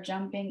fish are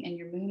jumping and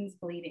your moon's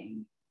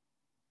bleeding.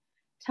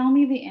 Tell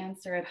me the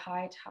answer at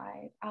high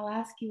tide. I'll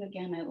ask you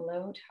again at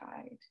low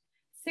tide,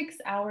 6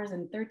 hours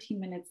and 13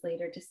 minutes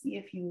later to see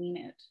if you mean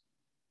it.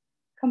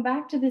 Come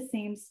back to the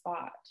same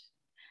spot.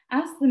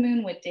 Ask the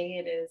moon what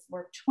day it is,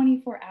 work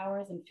 24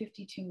 hours and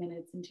 52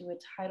 minutes into a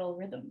tidal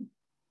rhythm.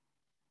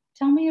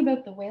 Tell me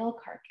about the whale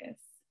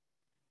carcass,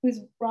 whose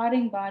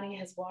rotting body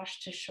has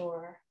washed to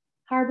shore,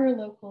 harbor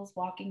locals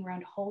walking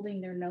around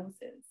holding their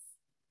noses.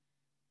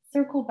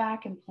 Circle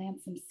back and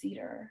plant some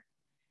cedar.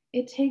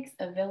 It takes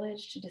a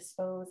village to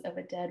dispose of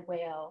a dead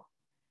whale,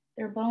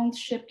 their bones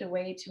shipped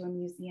away to a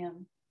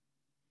museum.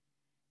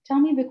 Tell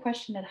me the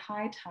question at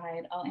high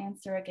tide, I'll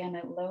answer again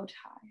at low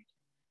tide,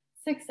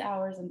 6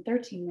 hours and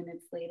 13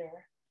 minutes later,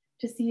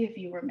 to see if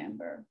you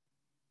remember.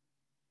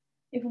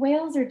 If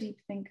whales are deep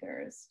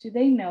thinkers, do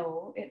they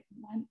know it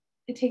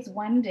takes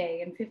 1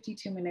 day and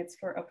 52 minutes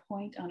for a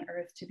point on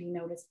Earth to be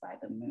noticed by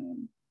the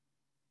moon?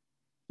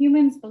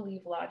 Humans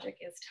believe logic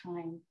is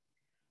time.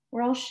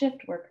 We're all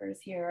shift workers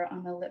here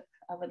on the lip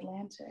of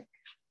Atlantic.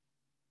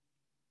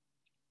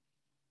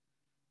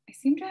 I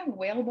seem to have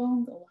whale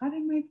bones a lot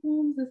in my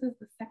poems. This is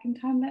the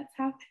second time that's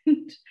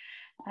happened.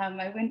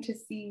 I went to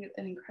see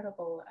an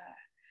incredible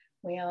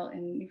whale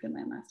in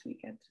Newfoundland last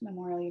week at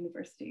Memorial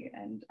University,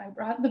 and I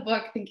brought the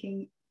book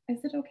thinking,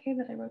 is it okay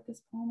that I wrote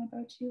this poem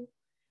about you?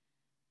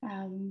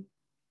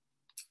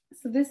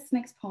 So this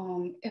next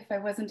poem, If I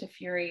Wasn't a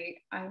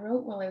Fury, I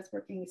wrote while I was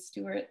working with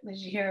Stuart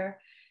Legier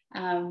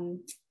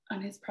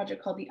on his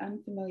project called The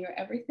Unfamiliar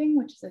Everything,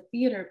 which is a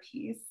theater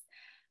piece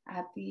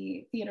at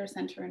the Theatre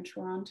Centre in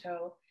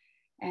Toronto.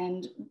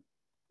 And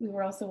we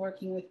were also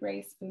working with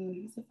Ray Spoon,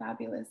 who's a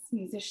fabulous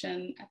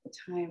musician at the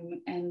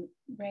time. And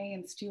Ray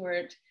and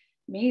Stuart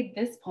made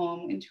this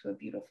poem into a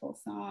beautiful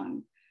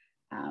song,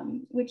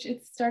 which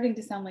it's starting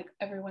to sound like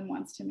everyone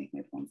wants to make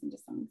my poems into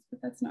songs,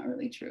 but that's not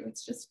really true.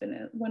 It's just been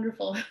a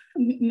wonderful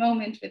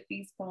moment with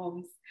these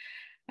poems.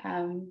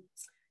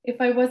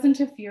 If I wasn't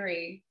a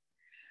fury,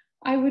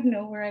 I would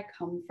know where I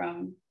come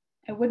from.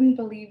 I wouldn't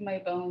believe my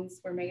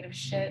bones were made of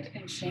shit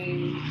and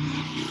shame.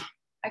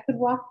 I could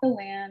walk the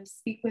land,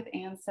 speak with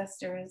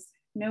ancestors,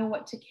 know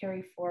what to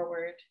carry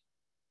forward,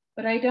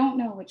 but I don't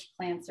know which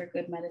plants are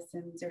good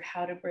medicines or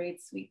how to braid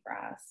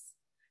sweetgrass.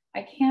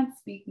 I can't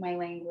speak my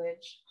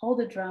language,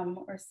 hold a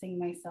drum, or sing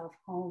myself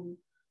home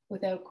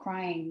without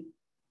crying.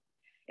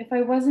 If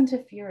I wasn't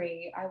a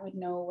fury, I would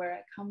know where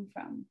I come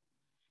from.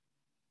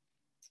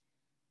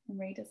 And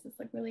Ray does this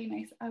like really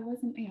nice,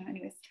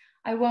 anyways,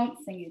 I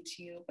won't sing it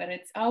to you, but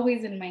it's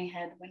always in my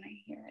head when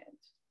I hear it.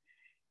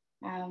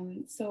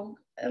 So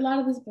a lot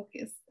of this book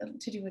is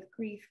to do with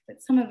grief,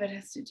 but some of it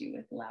has to do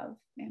with love.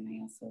 And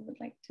I also would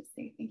like to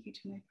say thank you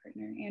to my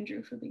partner,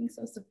 Andrew, for being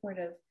so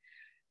supportive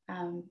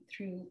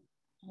through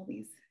all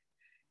these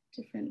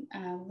different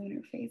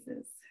lunar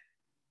phases.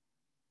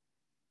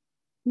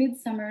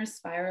 Midsummer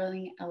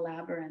spiraling a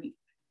labyrinth.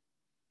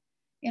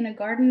 In a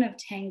garden of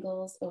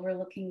tangles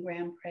overlooking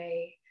Grand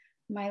Pré,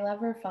 my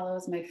lover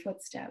follows my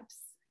footsteps.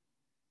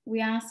 We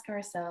ask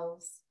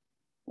ourselves,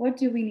 what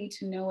do we need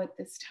to know at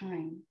this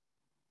time?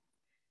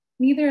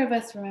 Neither of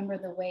us remember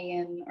the way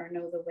in or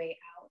know the way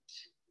out.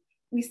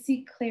 We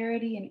seek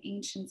clarity in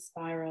ancient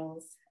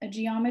spirals, a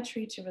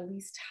geometry to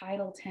release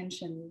tidal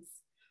tensions,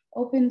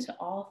 open to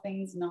all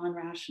things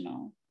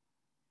non-rational.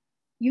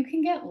 You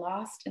can get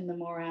lost in the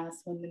morass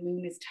when the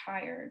moon is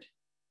tired.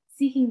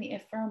 Seeking the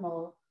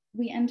ephemeral,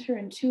 we enter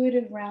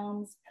intuitive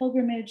realms,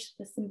 pilgrimage,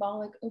 the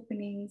symbolic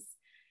openings.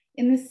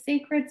 In this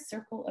sacred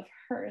circle of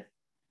hearth,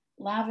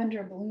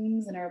 lavender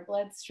blooms in our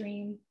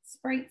bloodstream,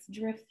 sprites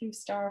drift through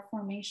star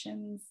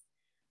formations,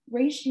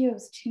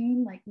 ratios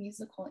tune like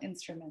musical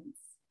instruments.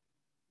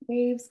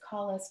 Waves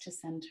call us to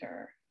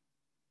center.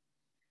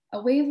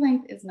 A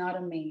wavelength is not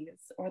a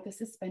maze or the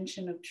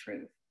suspension of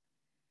truth.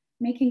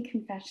 Making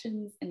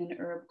confessions in an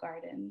herb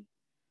garden,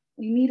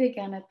 we meet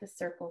again at the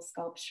circle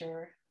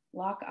sculpture,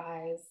 lock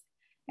eyes,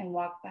 and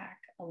walk back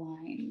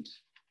aligned.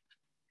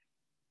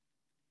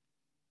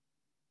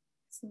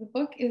 So the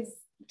book is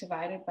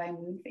divided by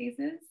moon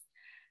phases.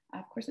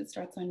 Of course, it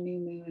starts on new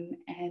moon,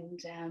 and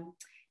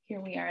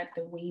here we are at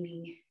the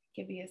waning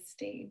gibbous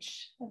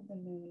stage of the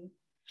moon.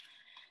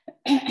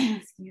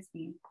 Excuse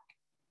me.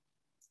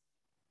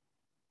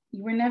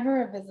 You were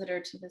never a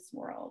visitor to this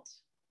world.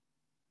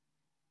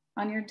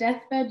 On your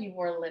deathbed, you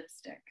wore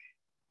lipstick,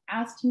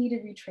 asked me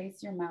to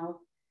retrace your mouth,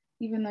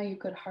 even though you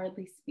could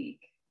hardly speak.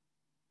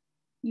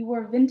 You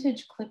wore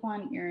vintage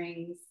clip-on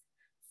earrings,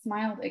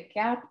 smiled a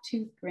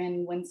gap-toothed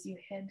grin whence you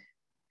hid,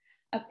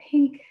 a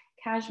pink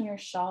cashmere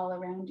shawl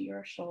around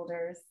your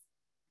shoulders.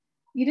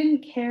 You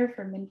didn't care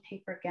for mint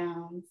paper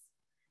gowns.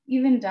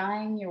 Even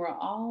dying, you were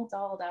all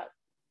dolled up.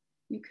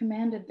 You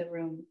commanded the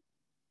room.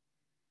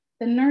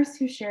 The nurse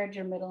who shared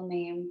your middle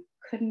name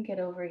couldn't get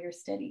over your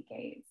steady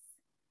gaze,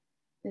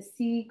 the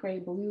sea gray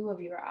blue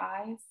of your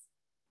eyes.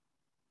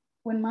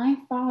 When my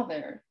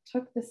father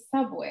took the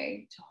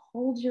subway to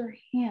hold your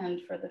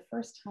hand for the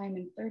first time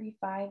in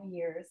 35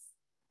 years,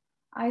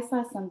 I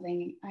saw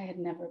something I had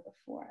never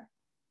before.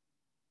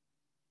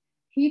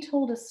 He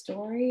told a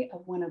story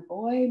of when a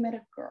boy met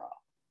a girl,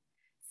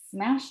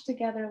 smashed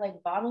together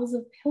like bottles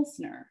of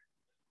Pilsner,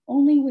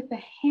 only with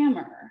a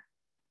hammer,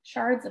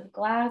 shards of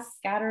glass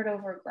scattered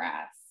over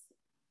grass,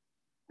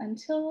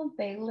 until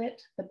they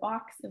lit the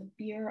box of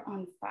beer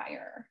on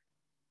fire.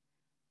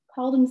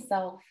 Called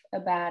himself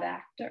a bad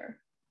actor,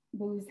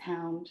 booze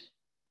hound,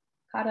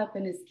 caught up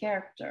in his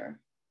character.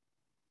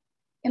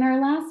 In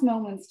our last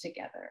moments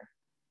together,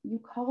 you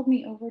called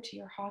me over to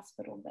your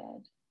hospital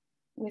bed,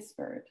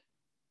 whispered,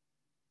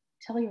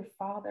 "Tell your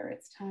father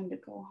it's time to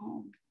go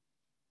home."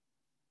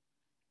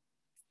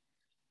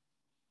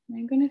 And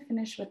I'm going to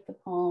finish with the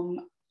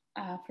poem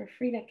for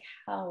Frida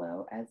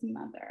Kahlo as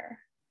Mother.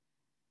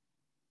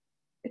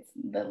 It's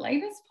the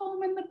lightest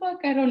poem in the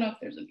book. I don't know if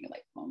there's any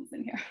light poems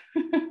in here,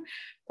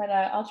 but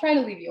I'll try to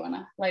leave you on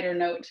a lighter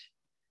note.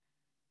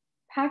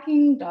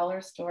 Packing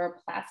dollar store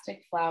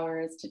plastic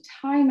flowers to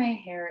tie my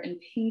hair in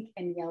pink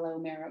and yellow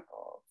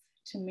marigolds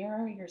to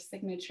mirror your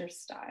signature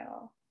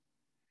style.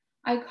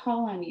 I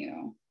call on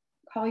you,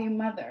 call you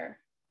mother,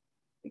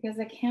 because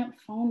I can't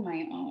phone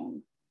my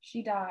own.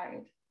 She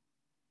died.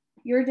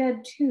 You're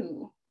dead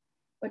too,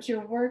 but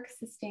your work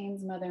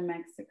sustains Mother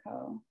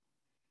Mexico.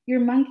 Your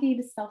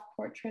monkeyed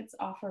self-portraits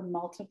offer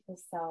multiple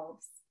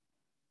selves.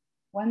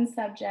 One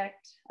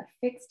subject, a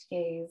fixed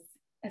gaze,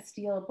 a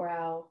steel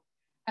brow,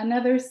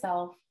 another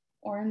self,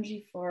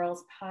 orangey florals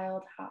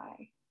piled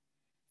high.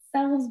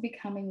 Selves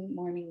becoming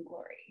morning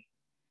glory.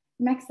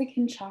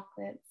 Mexican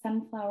chocolate,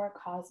 sunflower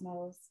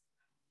cosmos,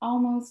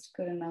 almost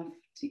good enough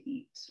to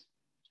eat.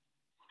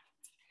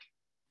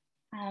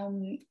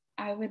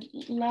 I would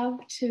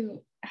love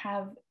to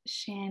have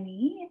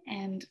Shani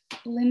and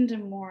Linda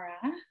Morra,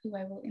 who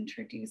I will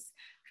introduce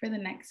for the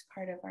next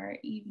part of our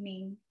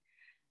evening.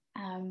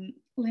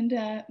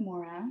 Linda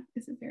Morra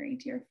is a very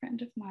dear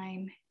friend of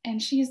mine,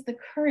 and she is the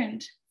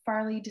current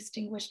Farley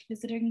Distinguished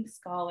Visiting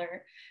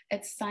Scholar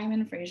at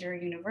Simon Fraser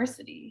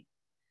University,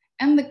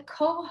 and the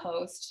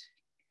co-host,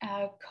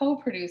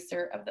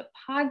 co-producer of the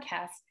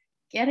podcast,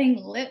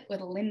 Getting Lit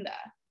with Linda.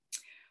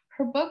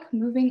 Her book,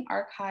 Moving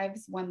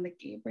Archives, won the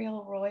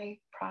Gabriel Roy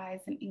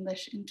Prize in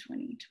English in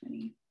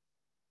 2020.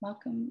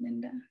 Welcome,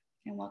 Linda,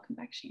 and welcome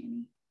back,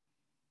 Shani.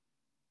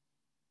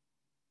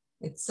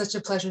 It's such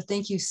a pleasure.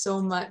 Thank you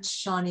so much,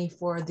 Shani,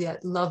 for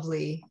that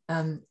lovely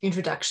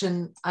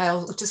introduction.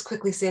 I'll just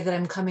quickly say that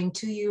I'm coming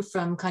to you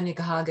from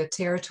Kanyen'kehá:ka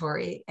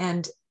territory,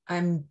 and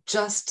I'm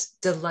just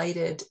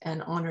delighted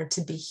and honored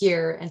to be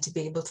here and to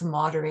be able to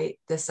moderate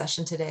this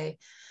session today.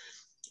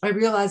 I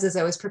realized as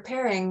I was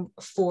preparing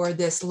for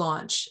this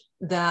launch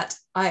that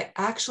I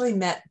actually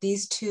met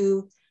these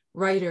two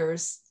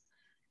writers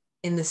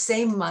in the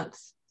same month,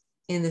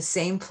 in the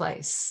same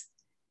place,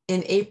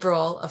 in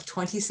April of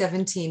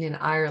 2017 in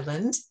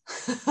Ireland.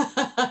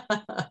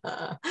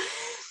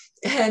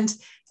 And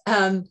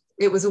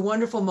it was a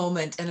wonderful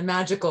moment and a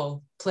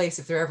magical place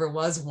if there ever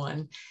was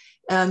one.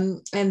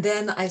 And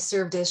then I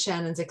served as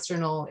Shannon's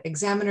external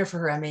examiner for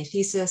her MA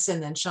thesis.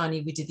 And then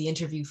Shani, we did the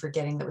interview for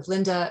Getting Lit with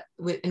Linda,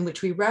 in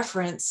which we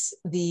reference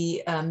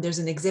the, there's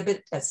an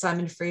exhibit at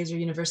Simon Fraser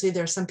University.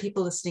 There are some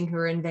people listening who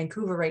are in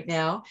Vancouver right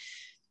now.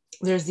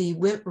 There's the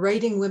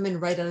Writing Women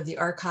Right Out of the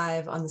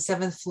Archive on the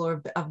 7th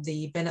floor of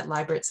the Bennett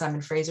Library at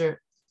Simon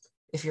Fraser.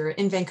 If you're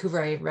in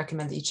Vancouver, I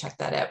recommend that you check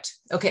that out.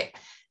 Okay,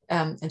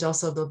 and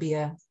also there'll be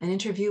an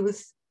interview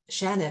with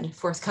Shannon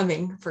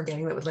forthcoming for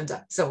Getting Lit with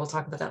Linda. So we'll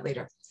talk about that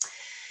later.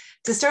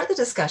 To start the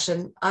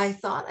discussion, I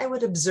thought I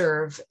would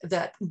observe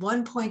that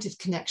one point of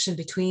connection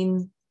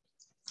between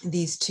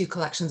these two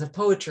collections of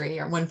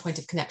poetry, or one point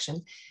of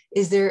connection,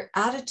 is their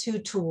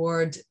attitude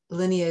toward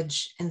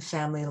lineage and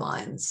family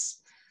lines.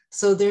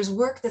 So there's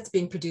work that's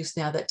being produced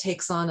now that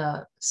takes on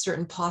a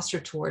certain posture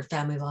toward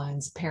family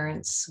lines,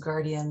 parents,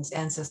 guardians,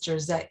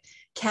 ancestors, that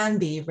can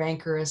be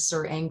rancorous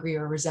or angry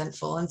or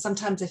resentful. And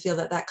sometimes I feel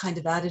that that kind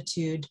of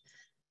attitude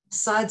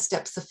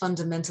sidesteps the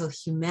fundamental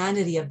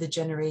humanity of the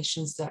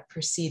generations that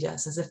precede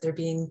us, as if they're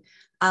being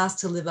asked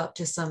to live up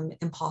to some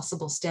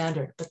impossible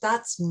standard. But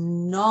that's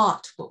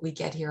not what we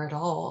get here at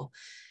all.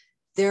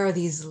 There are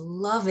these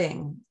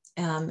loving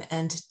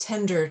and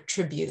tender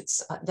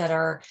tributes that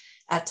are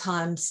at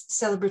times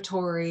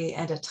celebratory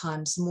and at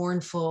times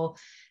mournful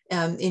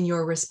in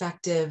your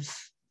respective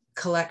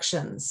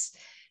collections.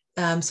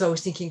 So I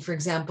was thinking, for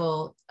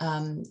example,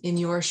 in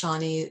your,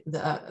 Shani,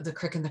 the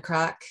Crick and the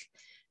Crack,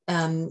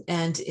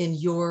 and in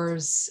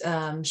yours,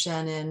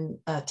 Shannon,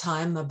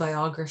 Time, a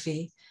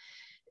biography.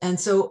 And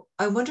so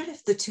I wondered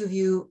if the two of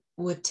you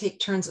would take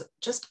turns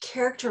just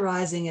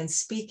characterizing and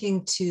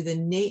speaking to the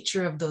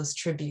nature of those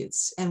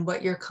tributes and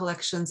what your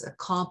collections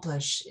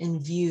accomplish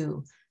in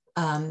view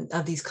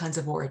of these kinds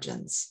of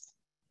origins.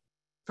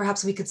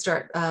 Perhaps we could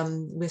start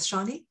with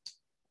Shani.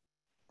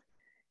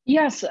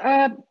 Yes,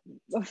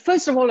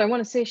 first of all, I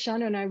want to say,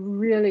 Shannon, I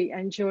really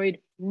enjoyed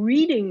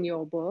reading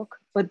your book,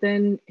 but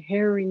then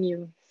hearing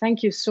you.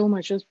 Thank you so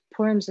much. Those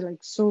poems are like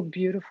so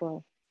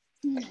beautiful.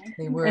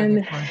 They were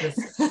gorgeous.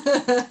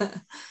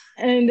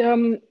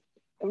 And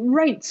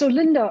right, so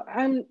Linda,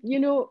 you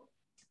know,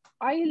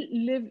 I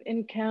live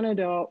in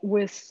Canada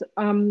with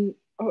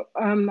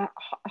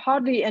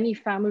hardly any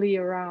family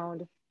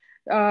around.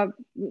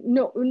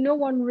 No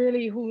one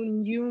really who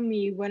knew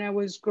me when I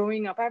was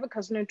growing up. I have a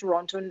cousin in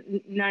Toronto,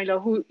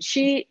 Nyla, who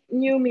she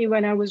knew me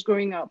when I was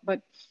growing up,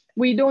 but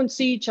we don't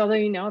see each other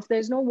enough.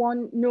 There's no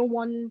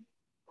one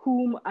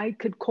whom I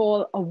could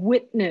call a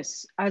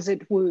witness, as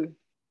it were.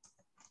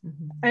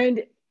 Mm-hmm.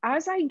 And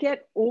as I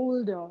get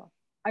older,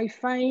 I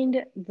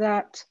find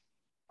that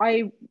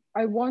I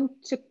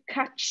want to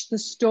catch the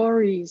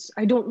stories.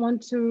 I don't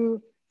want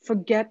to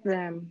forget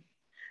them.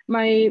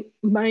 My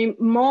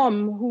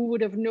mom, who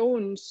would have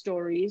known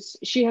stories,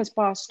 she has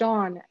passed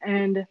on,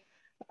 and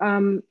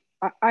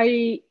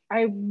I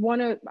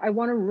want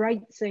to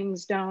write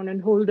things down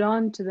and hold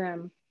on to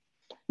them.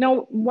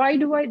 Now, why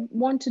do I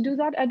want to do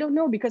that? I don't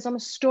know, because I'm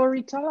a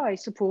storyteller, I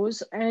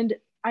suppose, and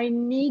I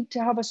need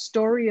to have a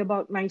story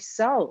about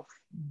myself.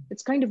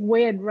 It's kind of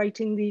weird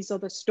writing these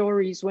other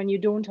stories when you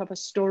don't have a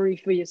story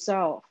for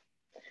yourself.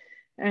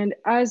 And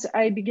as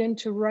I begin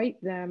to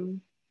write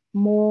them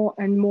more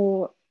and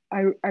more,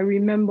 I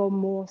remember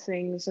more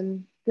things.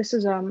 And this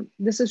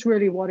is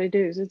really what it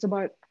is. It's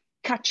about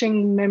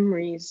catching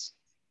memories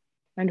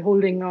and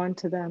holding on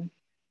to them.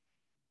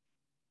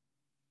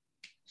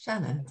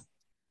 Shannon.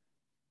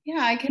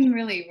 Yeah, I can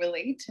really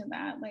relate to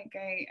that. Like,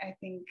 I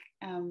think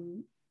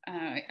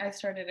I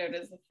started out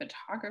as a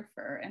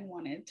photographer and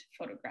wanted to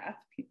photograph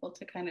people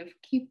to kind of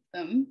keep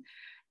them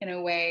in a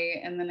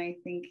way. And then I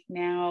think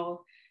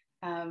now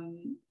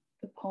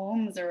the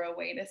poems are a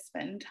way to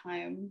spend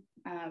time.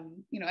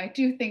 You know, I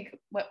do think,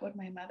 what would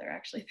my mother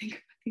actually think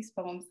about these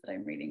poems that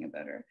I'm reading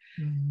about her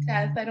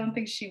death? I don't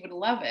think she would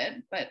love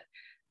it, but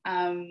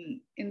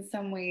in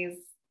some ways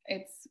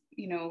it's,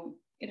 you know,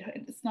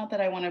 it's not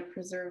that I want to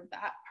preserve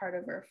that part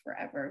of her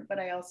forever, but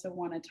I also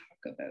want to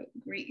talk about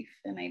grief.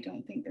 And I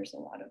don't think there's a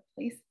lot of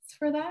places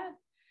for that.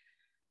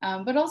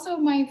 But also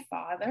my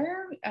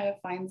father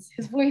finds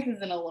his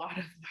voices in a lot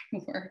of my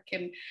work.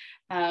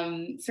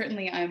 And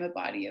certainly I'm a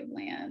body of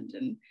land,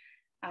 and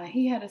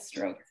he had a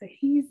stroke. So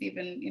he's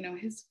even, you know,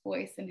 his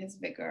voice and his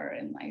vigor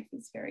in life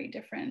is very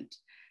different.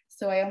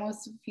 So I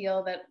almost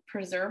feel that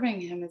preserving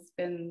him has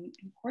been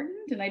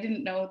important. And I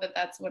didn't know that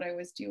that's what I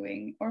was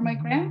doing. Or my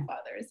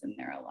grandfather is in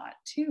there a lot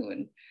too.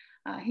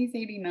 And he's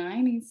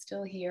 89, he's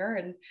still here.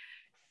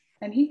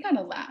 And he kind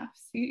of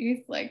laughs.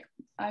 He's like,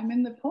 I'm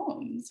in the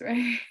poems,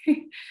 right?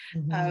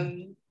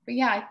 But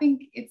yeah, I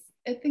think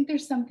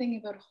there's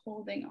something about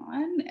holding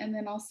on. And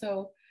then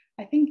also,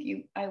 I think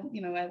I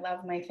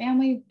love my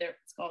family.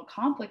 It's all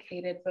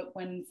complicated, but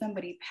when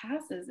somebody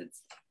passes,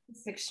 it's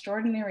this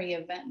extraordinary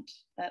event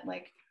that,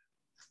 like,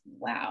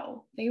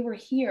 wow, they were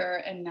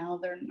here and now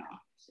they're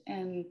not.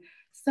 And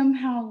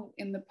somehow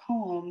in the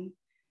poem,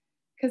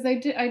 because I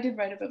did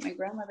write about my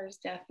grandmother's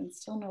death in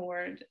Still No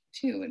Word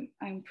too, and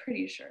I'm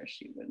pretty sure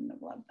she wouldn't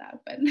have loved that,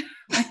 but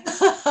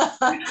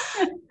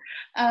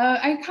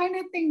I kind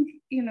of think,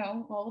 you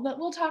know, well,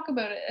 we'll talk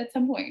about it at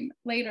some point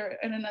later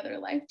in another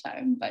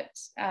lifetime, but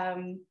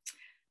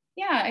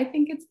yeah, I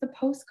think it's the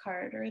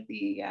postcard or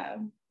the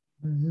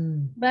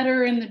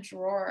letter in the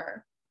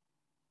drawer.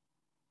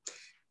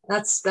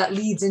 That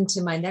leads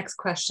into my next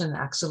question,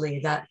 actually,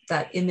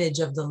 that image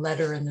of the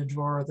letter in the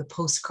drawer, the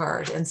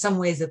postcard. In some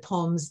ways, the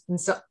poems,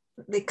 and so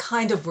they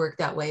kind of work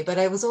that way. But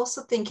I was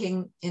also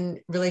thinking in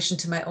relation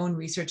to my own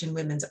research in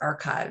women's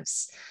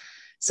archives.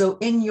 So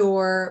in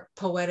your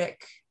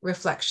poetic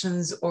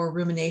reflections or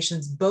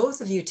ruminations, both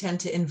of you tend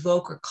to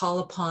invoke or call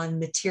upon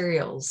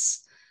materials,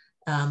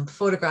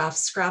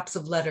 photographs, scraps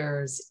of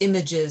letters,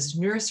 images,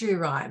 nursery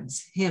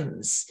rhymes,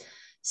 hymns.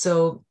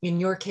 So in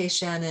your case,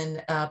 Shannon,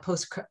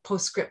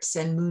 Postscripts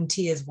and Moon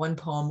Tea is one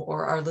poem,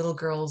 or Our Little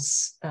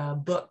Girl's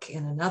Book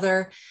in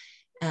another.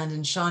 And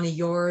in Shani,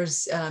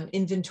 yours,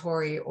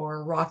 Inventory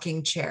or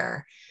Rocking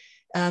Chair.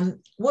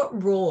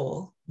 What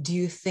role do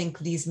you think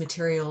these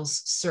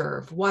materials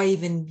serve? Why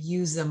even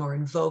use them or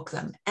invoke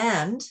them?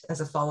 And as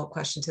a follow-up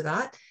question to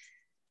that,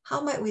 how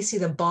might we see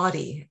the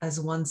body as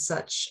one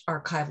such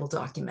archival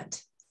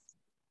document?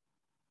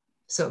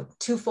 So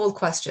twofold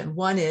question.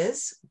 One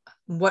is,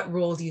 what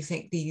role do you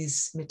think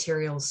these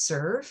materials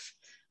serve,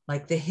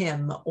 like the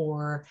hymn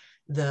or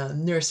the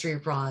nursery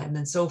rhyme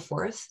and so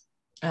forth?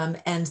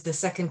 And the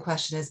second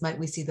question is, might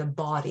we see the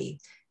body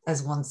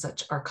as one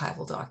such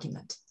archival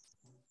document?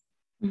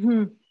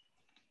 Mm-hmm.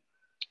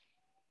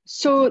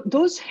 So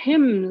those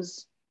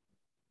hymns,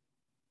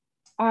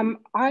 and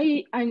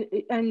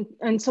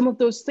some of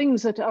those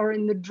things that are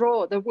in the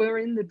drawer, that were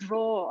in the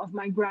drawer of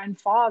my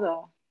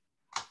grandfather,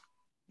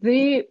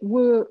 they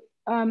were,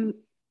 that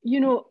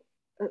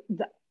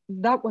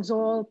was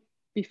all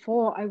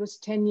before I was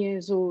 10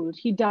 years old.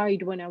 He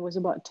died when I was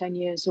about 10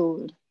 years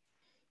old.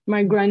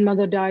 My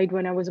grandmother died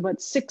when I was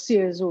about 6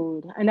 years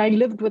old, and I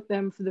lived with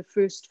them for the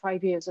first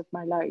 5 years of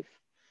my life.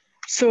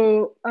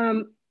 So,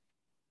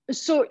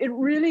 so it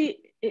really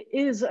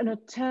is an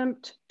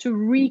attempt to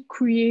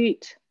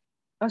recreate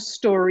a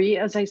story,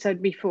 as I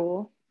said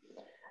before,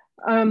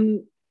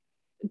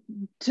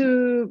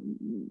 to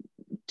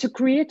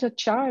create a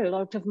child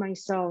out of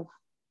myself.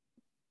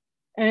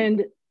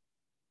 And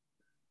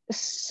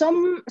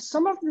some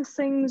of the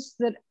things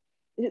that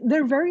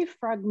they're very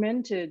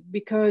fragmented,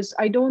 because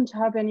I don't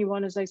have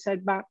anyone, as I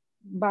said back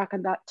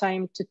at that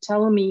time, to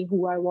tell me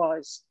who I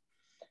was,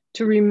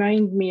 to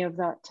remind me of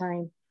that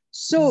time.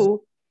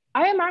 So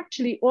I am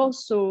actually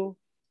also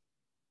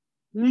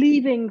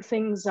leaving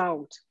things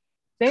out.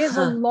 There's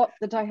a lot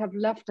that I have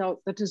left out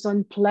that is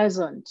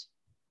unpleasant.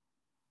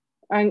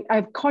 And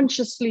I've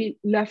consciously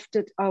left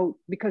it out,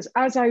 because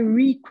as I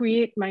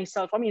recreate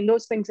myself, I mean,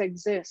 those things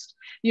exist.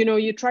 You know,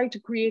 you try to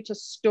create a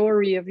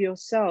story of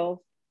yourself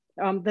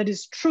that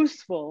is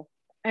truthful.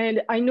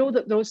 And I know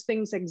that those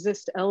things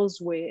exist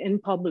elsewhere in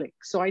public,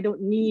 so I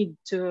don't need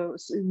to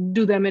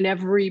do them in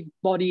every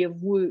body of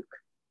work.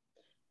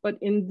 But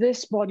in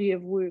this body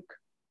of work,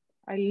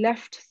 I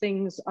left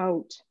things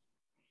out.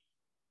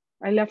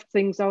 I left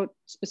things out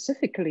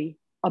specifically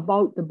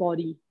about the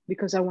body,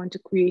 because I want to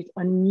create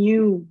a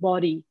new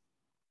body,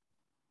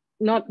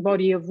 not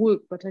body of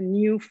work, but a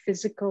new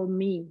physical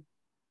me.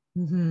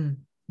 Mm-hmm.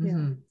 Mm-hmm.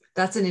 Yeah.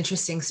 That's an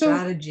interesting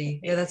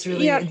strategy. So, yeah, that's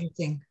really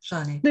interesting,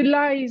 Shani. The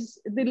lies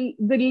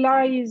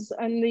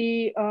and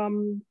the,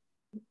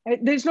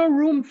 there's no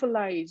room for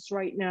lies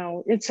right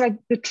now. It's like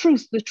the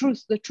truth.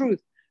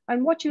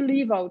 And what you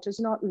leave out is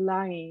not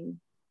lying.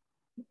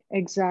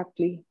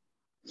 Exactly.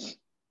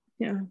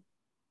 Yeah.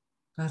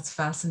 That's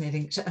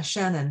fascinating.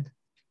 Shannon.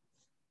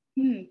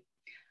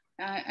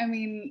 I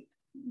mean,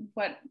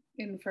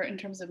 in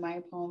terms of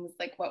my poems,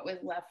 like what was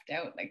left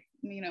out, like,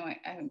 you know, I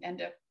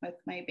end up with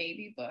my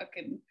baby book,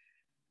 and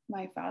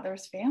my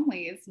father's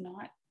family is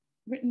not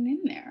written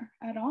in there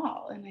at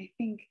all. And I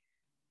think,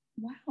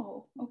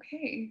 wow,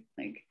 okay,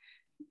 like,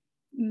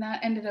 and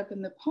that ended up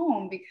in the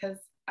poem because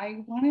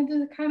I wanted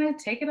to kind of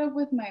take it up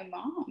with my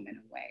mom in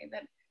a way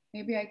that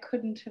maybe I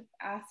couldn't have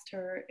asked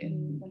her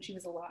when she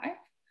was alive.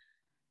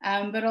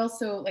 But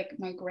also, like,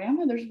 my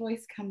grandmother's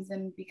voice comes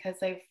in because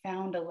I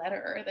found a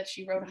letter that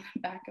she wrote on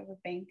the back of a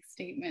bank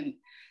statement.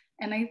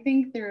 And I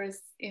think there's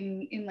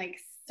in like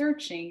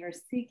searching or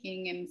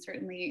seeking, and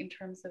certainly in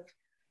terms of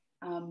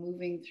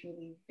moving through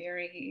the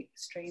very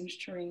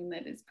strange terrain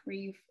that is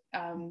grief,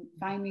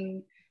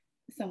 finding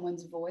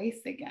someone's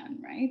voice again,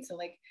 right? So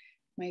like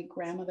my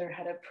grandmother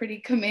had a pretty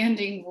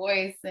commanding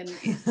voice, and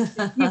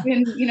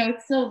even, you know,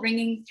 it's still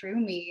ringing through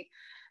me.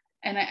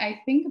 And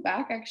I think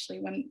back actually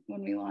when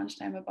we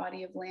launched I'm a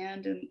Body of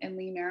Land, and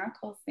Lee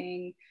Miracle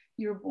saying,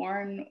 you're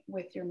born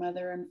with your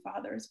mother and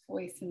father's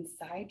voice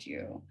inside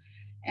you.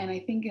 And I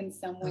think in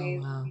some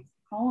ways, these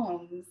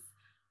poems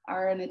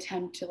are an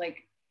attempt to like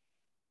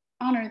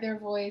honor their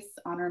voice,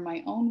 honor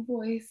my own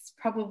voice,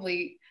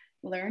 probably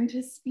learn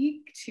to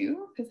speak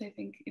too, because I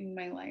think in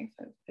my life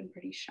I've been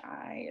pretty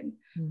shy, and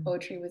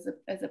poetry was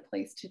as a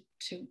place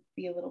to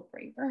be a little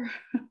braver.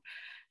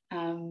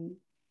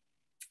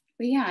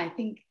 But yeah, I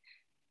think,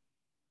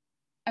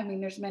 I mean,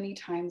 there's many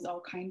times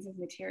all kinds of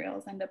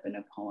materials end up in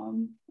a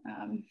poem.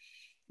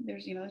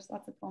 There's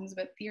lots of poems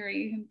about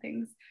theory and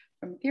things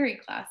from theory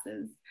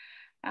classes.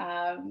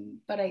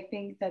 But I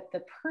think that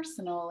the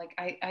personal, like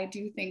I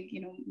do think,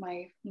 you know,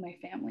 my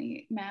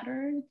family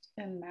mattered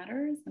and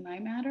matters, and I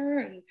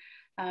matter.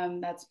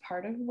 And that's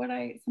part of what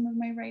some of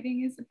my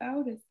writing is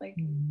about, is like,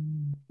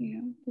 you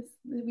know,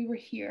 we were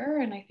here.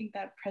 And I think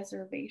that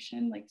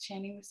preservation, like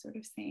Shani was sort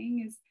of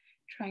saying, is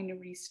trying to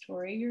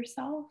restore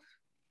yourself.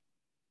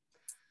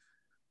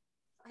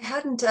 I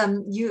hadn't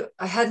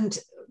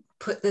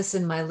put this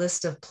in my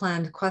list of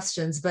planned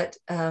questions, but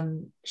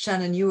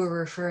Shannon, you were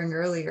referring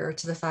earlier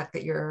to the fact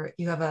that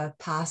you have a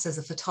past as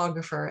a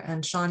photographer,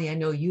 and Shani, I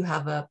know you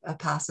have a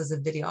past as a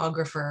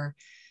videographer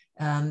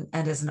and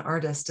as an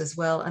artist as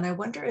well. And I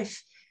wonder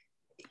if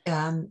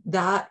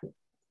that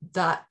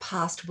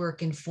past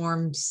work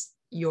informs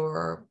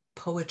your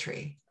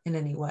poetry in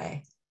any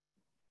way.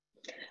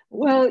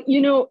 Well,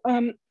 you know,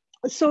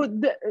 so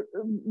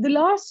the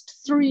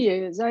last 3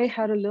 years, I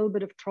had a little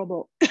bit of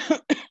trouble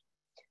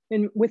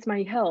with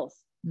my health.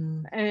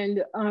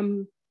 And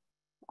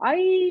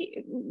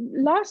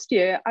last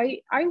year,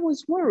 I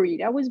was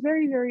worried. I was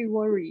very, very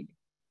worried.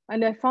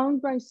 And I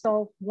found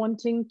myself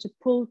wanting to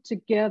pull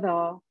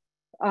together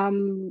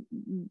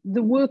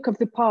the work of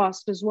the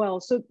past as well.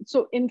 So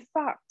in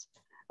fact,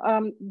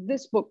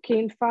 this book,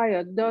 Cane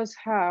Fire, does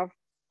have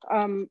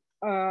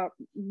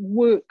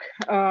artwork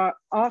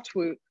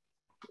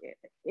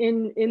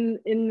in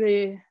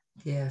the,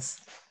 yes,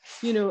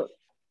 you know,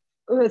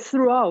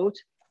 throughout,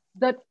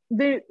 that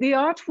the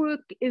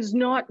artwork is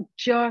not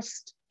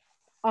just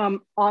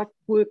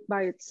artwork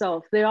by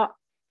itself. They are,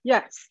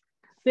 yes,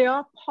 they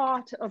are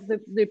part of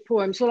the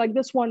poem. So like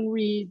this one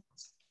reads,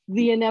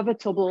 "The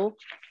inevitable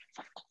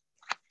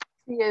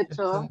theater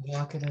so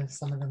evocative,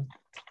 some of them.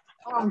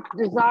 of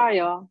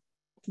desire,"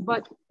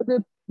 but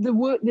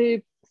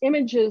the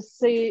images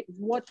say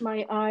what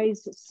my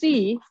eyes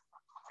see.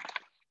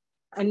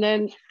 And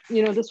then,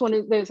 you know, this one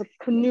is, there's a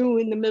canoe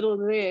in the middle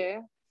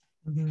there.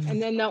 Mm-hmm.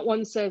 And then that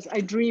one says,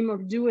 "I dream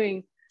of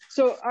doing."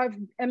 So I've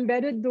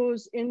embedded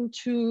those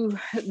into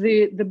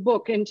the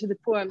book, into the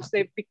poems.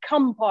 They've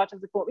become part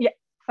of the poem. Yeah,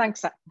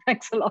 thanks, Sam.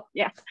 Thanks a lot.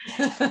 Yeah.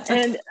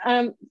 And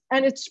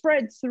it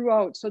spreads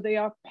throughout. So they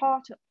are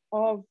part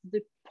of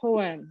the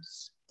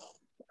poems.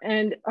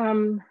 And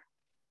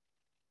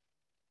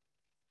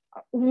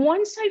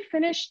once I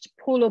finished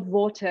Polar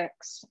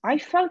Vortex, I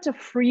felt a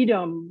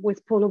freedom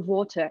with Polar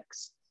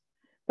Vortex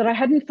that I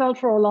hadn't felt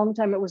for a long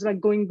time. It was like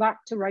going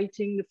back to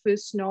writing the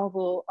first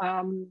novel,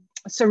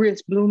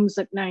 Sirius Blooms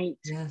at Night.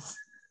 Yes.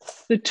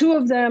 The two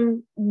of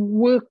them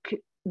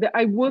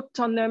I worked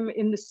on them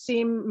in the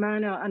same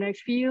manner, and I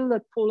feel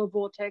that Polar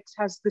Vortex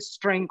has the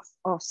strength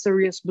of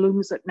Sirius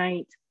Blooms at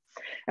Night.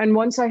 And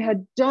once I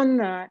had done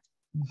that,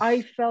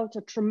 I felt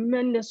a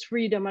tremendous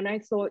freedom, and I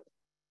thought,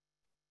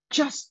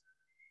 just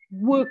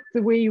work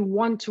the way you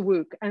want to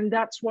work. And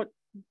that's what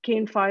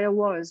Cane Fire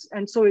was.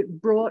 And so it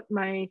brought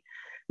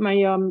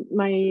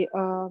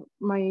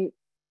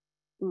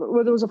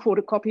well, those are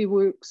photocopy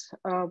works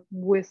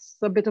with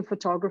a bit of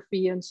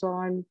photography and so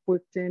on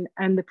worked in,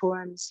 and the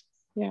poems.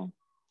 Yeah.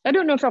 I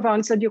don't know if I've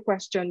answered your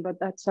question, but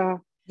that's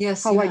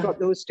yes, how I got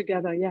those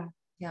together. Yeah.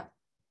 Yeah.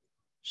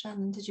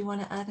 Shannon, did you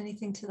want to add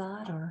anything to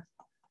that, or?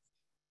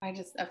 I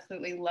just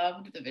absolutely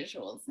loved the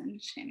visuals in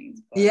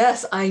Shani's book.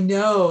 Yes, I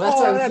know. That's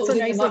why I was holding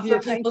nice them up of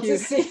you. for people Thank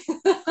to see.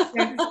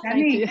 They're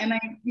stunning. And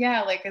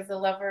like as a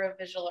lover of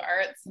visual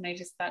arts, and I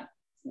just thought,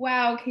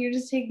 wow, okay, you're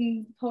just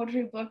taking the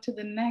poetry book to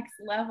the next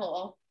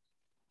level.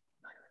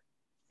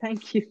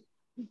 Thank you.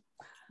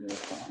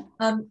 Beautiful.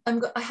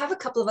 I have a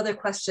couple of other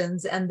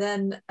questions, and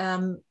then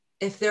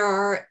if there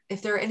are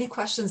any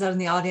questions out in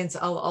the audience,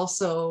 I'll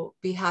also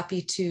be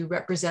happy to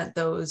represent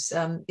those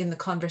in the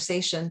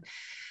conversation.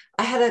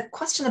 I had a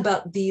question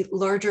about the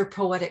larger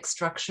poetic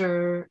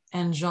structure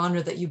and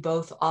genre that you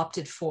both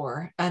opted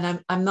for.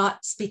 And I'm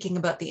not speaking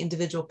about the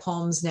individual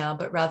poems now,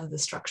 but rather the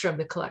structure of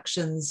the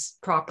collections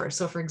proper.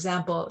 So for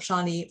example,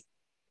 Shani,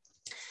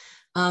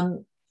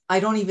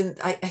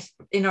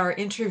 in our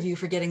interview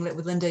for Getting Lit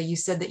with Linda, you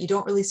said that you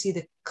don't really see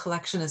the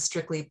collection as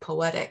strictly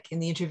poetic. In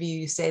the interview,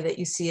 you say that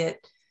you see it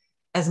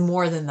as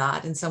more than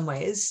that in some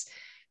ways.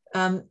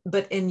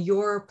 But in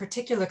your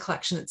particular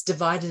collection, it's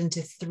divided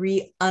into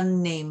 3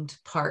 unnamed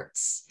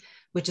parts,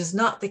 which is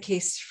not the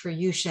case for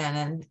you,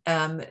 Shannon.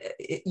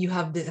 You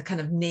have the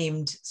kind of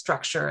named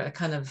structure, a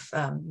kind of,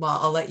 well,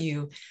 I'll let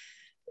you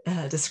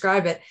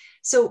describe it.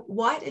 So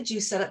why did you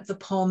set up the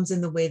poems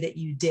in the way that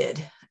you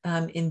did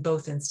in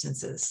both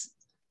instances?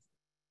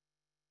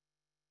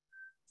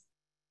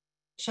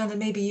 Shannon,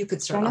 maybe you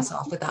could start us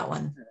off with that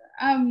one.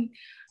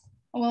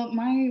 Well,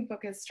 my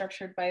book is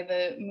structured by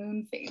the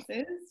moon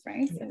phases,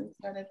 right? So we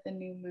start at the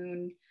new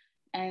moon,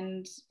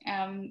 and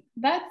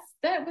that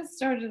was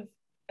sort of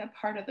a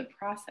part of the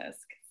process.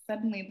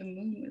 Suddenly the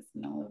moon was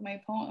in all of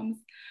my poems,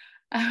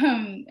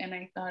 and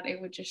I thought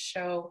it would just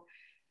show,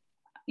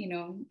 you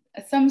know,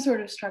 some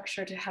sort of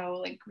structure to how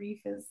like grief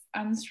is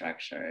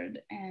unstructured,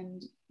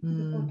 and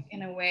the book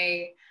in a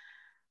way,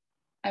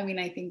 I mean,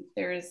 I think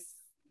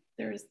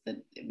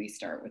we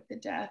start with the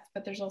death,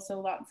 but there's also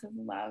lots of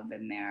love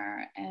in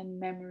there and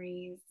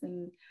memories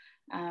and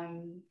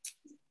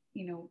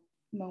you know,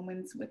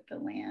 moments with the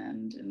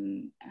land,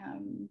 and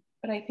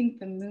but I think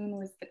the moon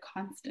was the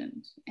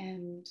constant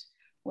and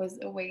was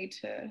a way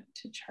to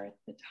chart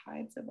the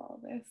tides of all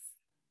this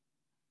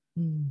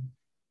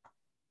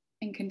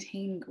and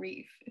contain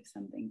grief, if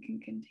something can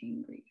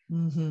contain grief.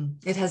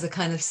 It has a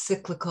kind of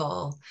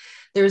cyclical.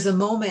 There's a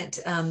moment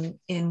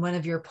in one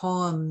of your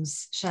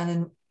poems,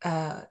 Shannon,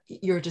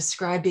 you're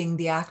describing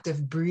the act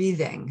of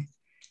breathing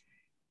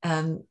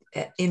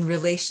in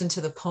relation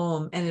to the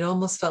poem, and it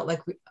almost felt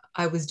like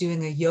I was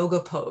doing a yoga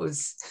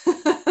pose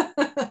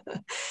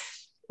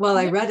while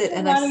I read it,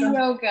 and I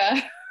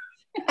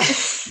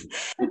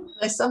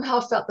somehow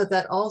felt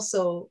that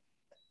also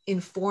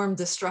informed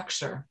the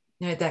structure.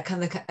 You know, that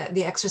kind of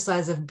the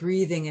exercise of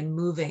breathing and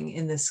moving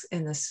in this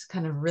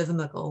kind of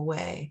rhythmical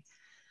way.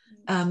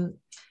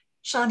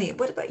 Shani,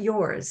 what about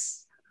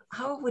yours?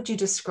 How would you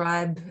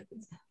describe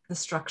the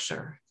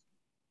structure?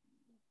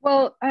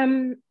 Well,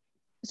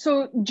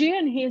 so Jay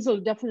and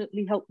Hazel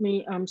definitely helped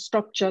me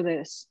structure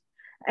this,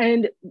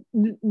 and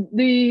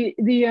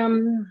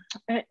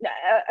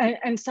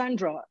and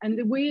Sandra, and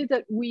the way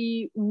that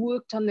we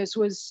worked on this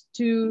was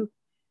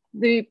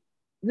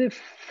the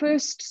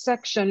first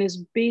section is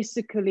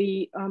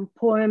basically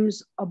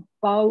poems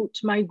about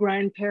my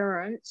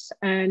grandparents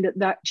and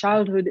that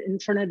childhood in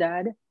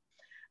Trinidad.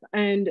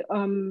 And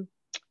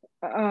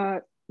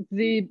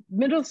the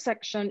middle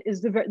section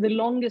is the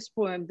longest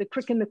poem, The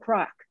Crick in the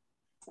Crack.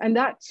 And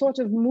that sort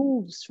of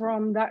moves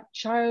from that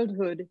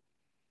childhood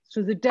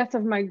to the death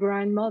of my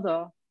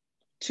grandmother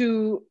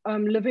to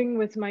living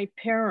with my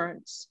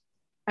parents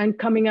and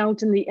coming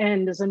out in the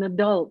end as an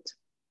adult,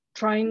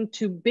 trying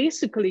to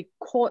basically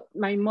court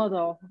my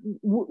mother,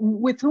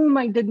 with whom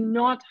I did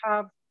not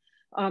have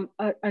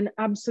an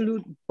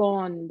absolute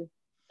bond.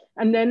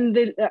 And then,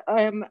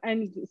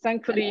 and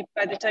thankfully,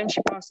 by the time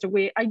she passed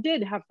away, I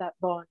did have that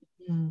bond.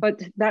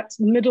 But that's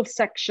middle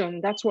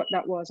section, that's what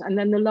that was. And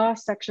then the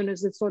last section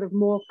is the sort of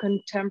more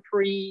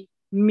contemporary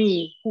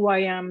me, who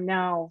I am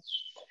now.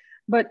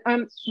 But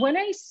when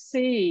I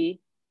say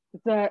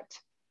that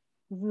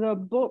the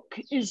book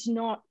is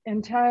not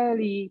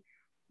entirely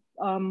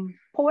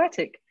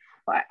poetic,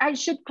 I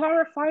should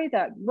clarify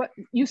that. But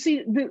you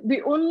see,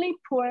 the only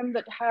poem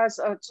that has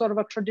a sort of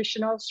a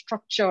traditional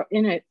structure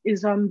in it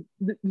is the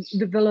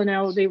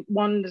Villanelle, the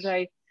one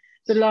that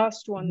the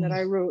last one that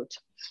I wrote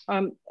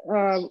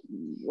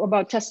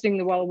about testing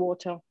the well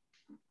water.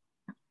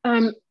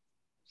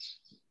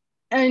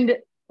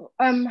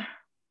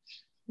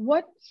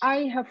 What I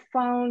have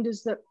found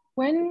is that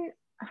when,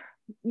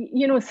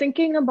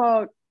 thinking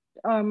about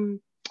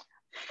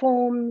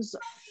forms,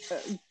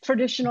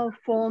 traditional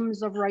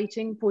forms of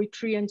writing,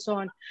 poetry, and so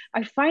on,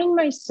 I find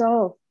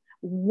myself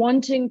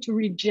wanting to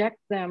reject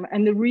them.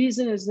 And the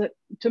reason is that,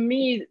 to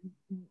me,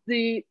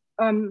 the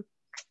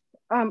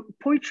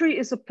poetry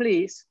is a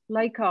place,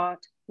 like art,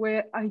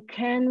 where I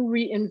can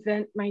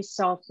reinvent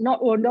myself,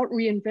 not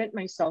reinvent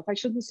myself, I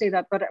shouldn't say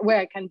that, but where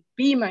I can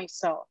be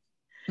myself.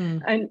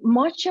 And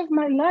much of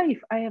my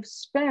life I have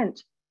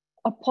spent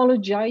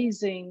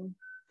apologizing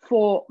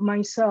for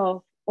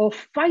myself or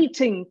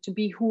fighting to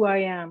be who I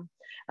am.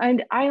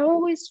 And I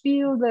always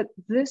feel that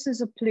this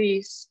is a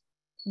place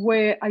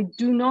where I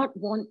do not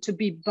want to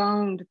be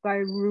bound by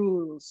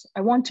rules.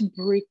 I want to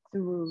break the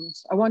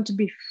rules. I want to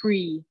be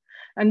free.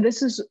 And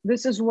this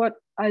is what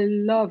I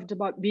loved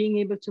about being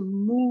able to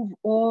move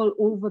all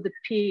over the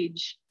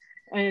page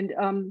and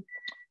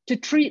to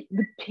treat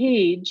the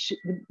page,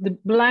 the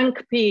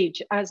blank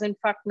page, as in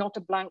fact not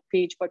a blank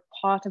page, but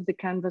part of the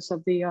canvas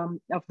of the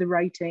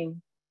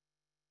writing.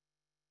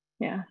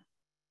 Yeah.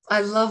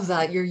 I love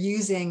that you're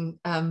using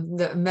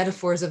the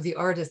metaphors of the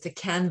artist, the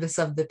canvas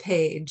of the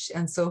page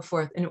and so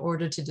forth, in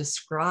order to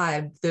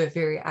describe the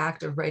very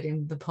act of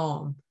writing the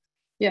poem.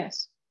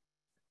 Yes.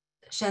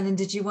 Shannon,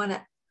 did you want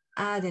to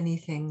add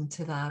anything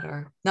to that,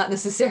 or not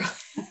necessarily?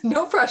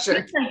 No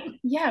pressure.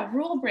 Yeah,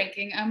 rule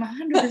breaking. I'm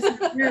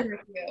 100% here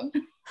with you.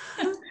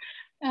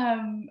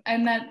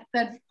 And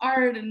that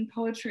art and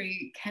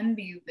poetry can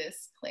be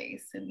this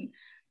place, and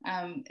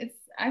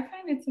I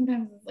find it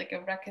sometimes like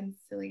a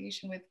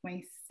reconciliation with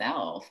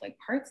myself, like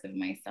parts of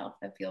myself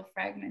that feel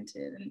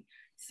fragmented, and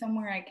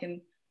somewhere I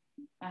can,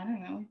 I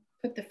don't know,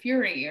 put the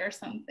fury or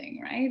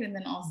something, right? And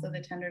then also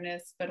the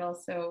tenderness, but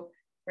also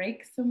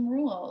break some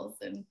rules.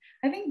 And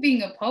I think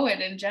being a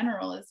poet in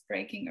general is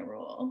breaking a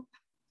rule.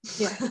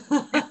 Yeah.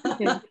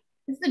 Yeah.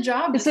 It's the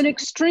job. It's an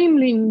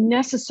extremely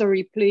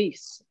necessary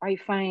place, I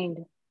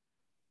find.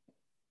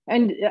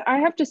 And I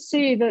have to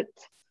say that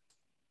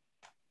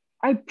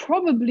I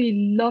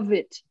probably love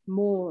it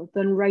more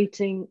than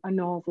writing a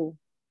novel.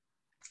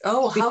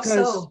 Oh, how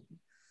so?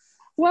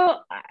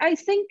 Well, I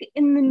think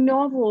in the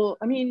novel,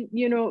 I mean,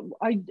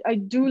 I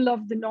do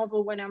love the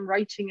novel when I'm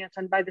writing it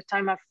and by the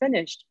time I've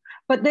finished,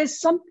 but there's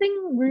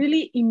something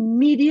really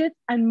immediate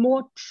and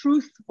more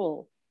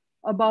truthful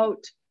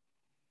about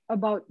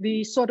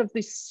the sort of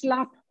the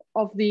slap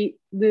of the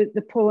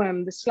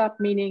poem, the slap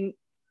meaning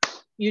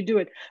you do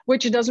it,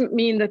 which doesn't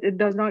mean that it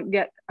does not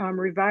get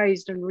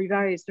revised and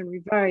revised and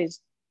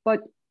revised,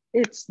 but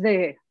it's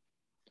there.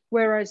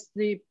 Whereas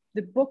the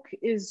book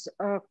is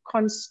a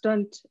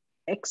constant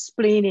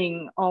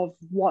explaining of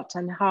what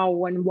and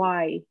how and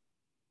why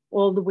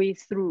all the way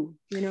through,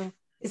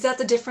 Is that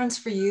the difference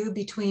for you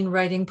between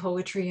writing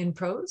poetry and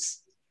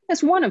prose?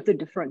 That's one of the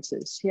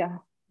differences, yeah.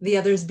 The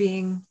others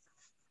being?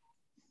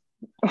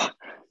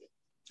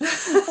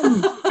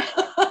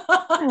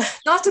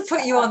 Not to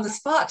put you on the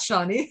spot,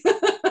 Shani.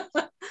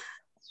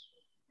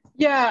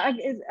 Yeah,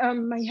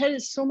 my head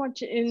is so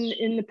much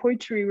in the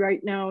poetry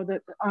right now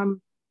that,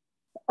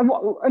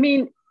 I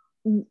mean,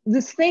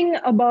 the thing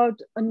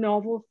about a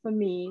novel for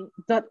me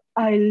that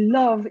I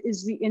love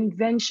is the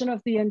invention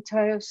of the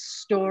entire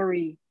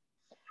story,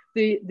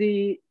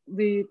 the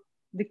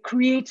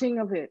creating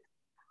of it.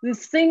 The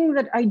thing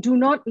that I do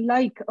not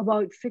like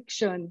about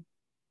fiction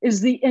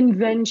is the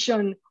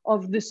invention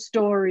of the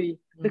story,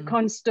 the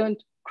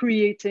constant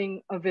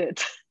creating of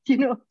it.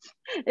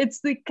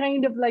 It's the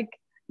kind of like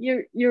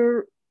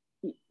you're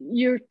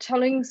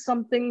telling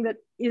something that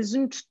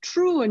isn't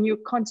true and you're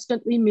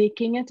constantly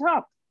making it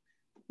up.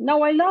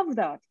 Now, I love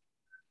that.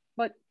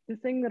 But the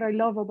thing that I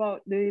love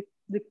about the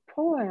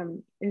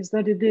poem is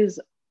that it is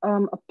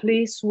a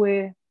place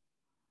where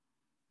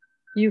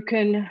you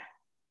can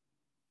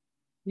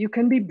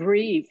be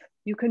brave.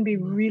 You can be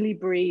really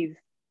brave.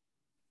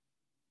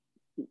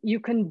 You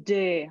can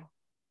dare.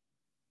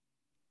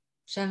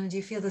 Shannon, do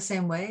you feel the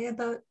same way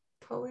about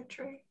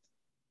poetry?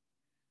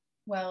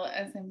 Well,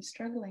 as I'm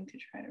struggling to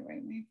try to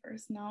write my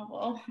first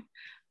novel,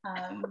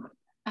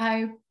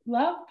 I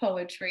love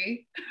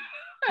poetry.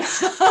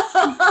 It's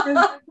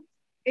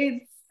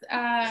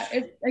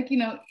like, you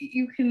know,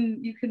 you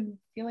can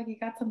feel like you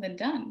got something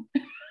done.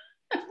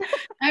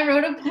 I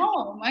wrote a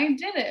poem. I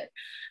did it.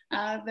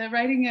 The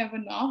writing of a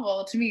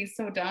novel to me is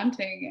so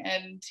daunting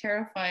and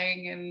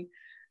terrifying, and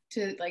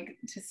to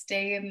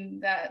stay in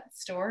that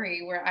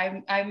story where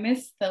I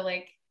miss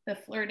the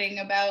flirting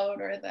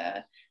about, or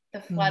the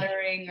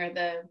fluttering, or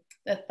the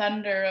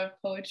thunder of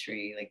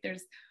poetry. Like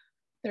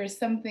there's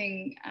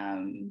something,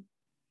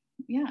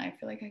 yeah, I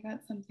feel like I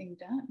got something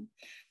done.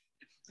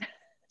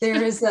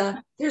 There's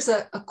a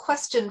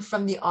question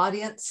from the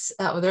audience.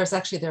 There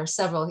are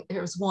several.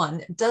 Here's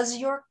one. Does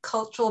your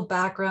cultural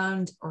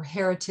background or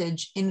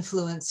heritage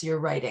influence your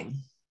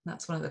writing?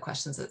 That's one of the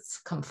questions that's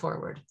come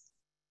forward.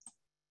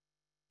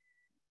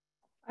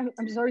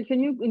 I'm sorry, can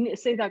you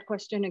say that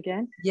question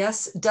again?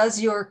 Yes. Does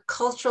your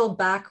cultural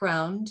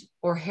background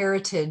or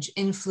heritage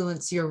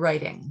influence your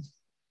writing?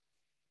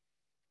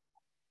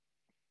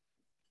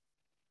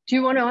 Do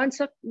you want to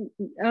answer,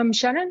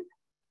 Shannon?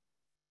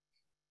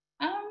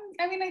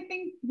 I mean, I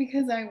think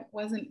because I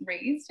wasn't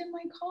raised in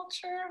my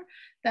culture,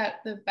 that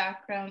the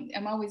background,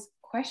 I'm always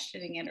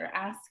questioning it or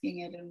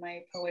asking it in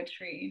my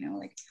poetry, you know,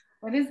 like,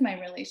 what is my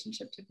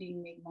relationship to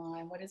being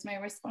Mi'kmaq, and what is my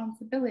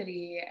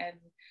responsibility, and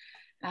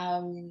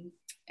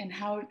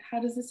how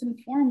does this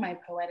inform my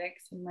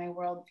poetics and my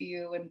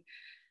worldview? And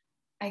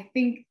I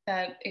think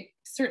that it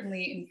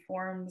certainly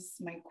informs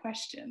my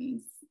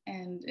questions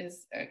and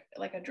is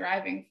like a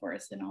driving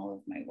force in all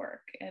of my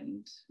work,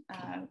 and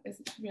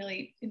is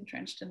really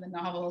entrenched in the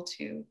novel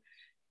too.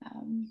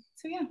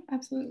 So yeah,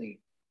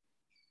 absolutely.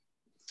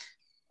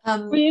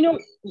 Well, you know,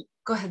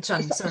 go ahead,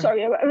 Shani.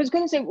 Sorry, I was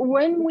going to say,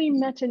 when we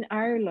met in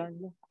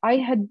Ireland, I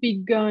had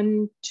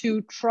begun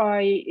to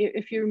try,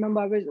 if you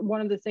remember, one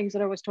of the things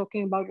that I was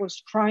talking about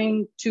was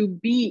trying to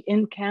be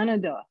in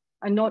Canada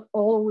and not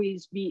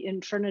always be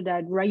in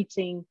Trinidad,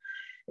 writing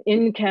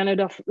in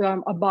Canada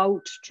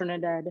about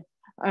Trinidad,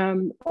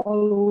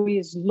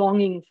 always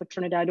longing for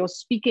Trinidad or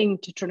speaking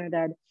to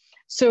Trinidad.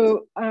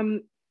 So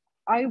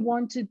I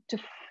wanted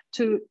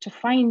to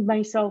find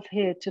myself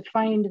here, to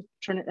find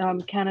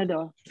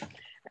Canada.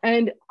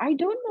 And I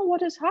don't know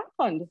what has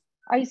happened.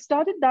 I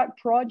started that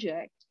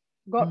project,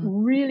 got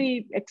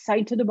really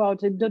excited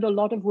about it, did a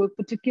lot of work,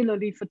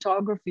 particularly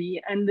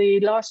photography. And the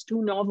last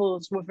two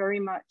novels were very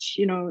much,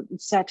 you know,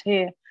 set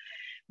here.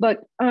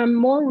 But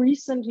more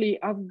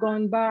recently, I've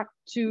gone back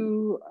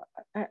to,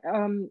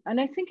 and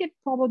I think it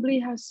probably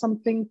has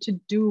something to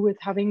do with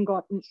having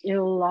gotten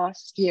ill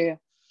last year.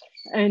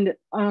 And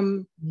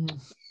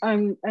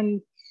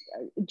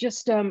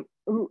just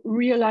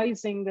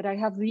realizing that I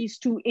have these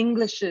two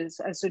Englishes,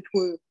 as it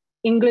were,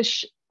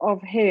 English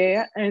of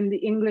here and the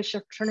English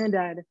of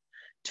Trinidad,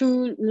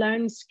 two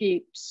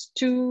landscapes,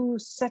 two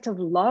set of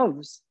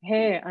loves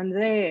here and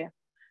there.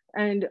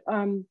 And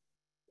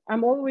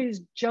I'm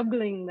always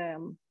juggling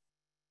them.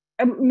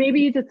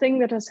 Maybe the thing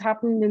that has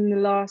happened in the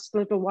last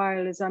little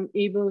while is I'm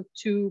able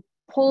to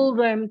pull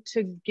them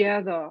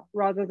together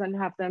rather than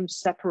have them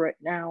separate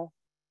now.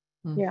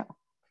 Yeah.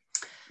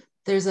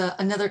 There's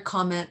another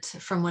comment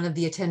from one of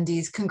the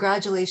attendees.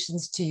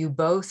 Congratulations to you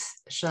both,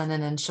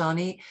 Shannon and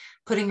Shani.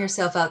 Putting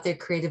yourself out there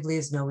creatively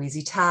is no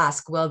easy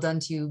task. Well done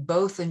to you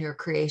both in your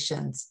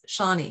creations.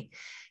 Shani,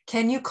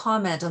 can you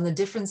comment on the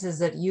differences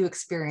that you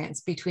experience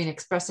between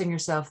expressing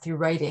yourself through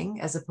writing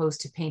as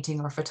opposed to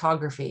painting or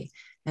photography?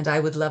 And I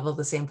would level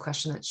the same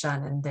question at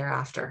Shannon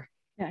thereafter.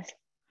 Yes.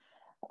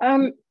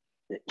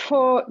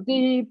 For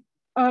the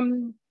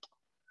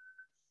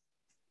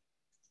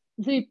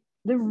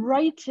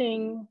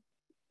writing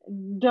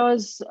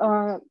does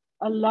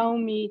allow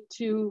me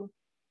to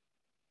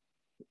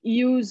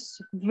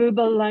use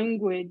verbal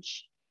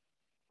language,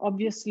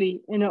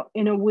 obviously, in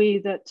a way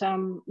that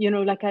you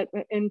know, like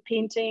in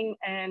painting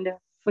and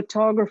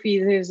photography,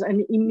 there's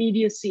an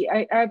immediacy.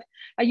 I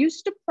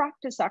used to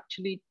practice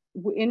actually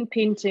in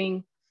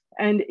painting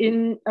and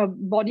in a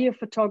body of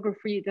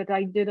photography that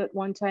I did at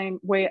one time,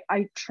 where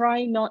I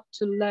try not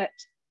to let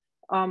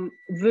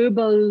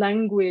verbal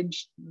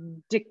language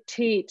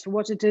dictate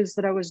what it is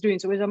that I was doing.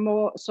 So it was a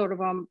more sort of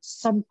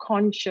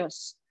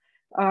subconscious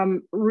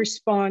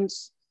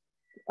response,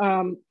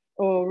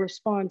 or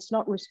response,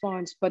 not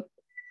response, but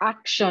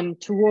action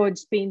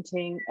towards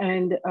painting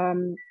and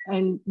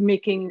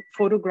making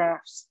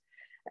photographs.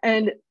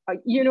 And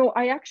you know,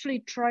 I actually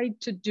tried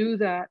to do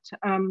that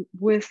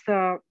with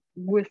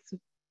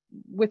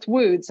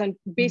words, and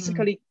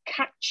basically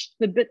catch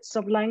the bits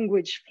of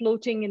language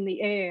floating in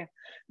the air.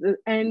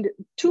 And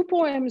two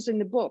poems in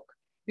the book,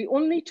 the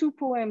only two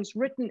poems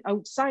written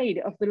outside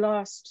of the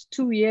last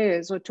 2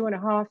 years or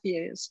 2.5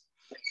 years,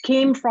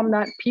 came from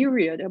that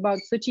period about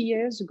 30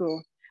 years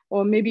ago,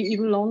 or maybe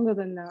even longer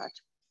than that.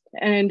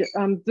 And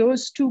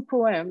those two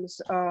poems,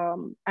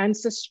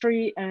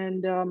 Ancestry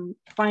and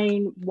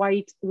Fine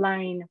White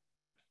Line.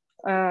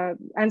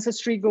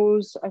 Ancestry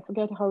goes, I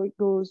forget how it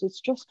goes, it's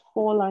just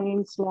 4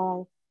 lines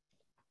long,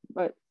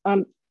 but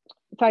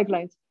 5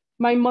 lines.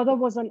 My mother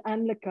was an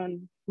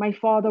Anglican, my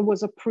father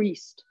was a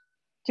priest.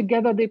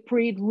 Together they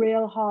prayed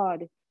real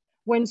hard.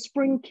 When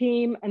spring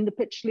came and the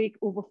pitch lake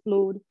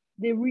overflowed,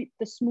 they reaped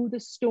the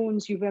smoothest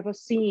stones you've ever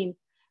seen.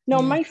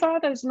 Now, my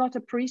father is not a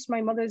priest,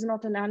 my mother is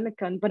not an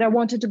Anglican, but I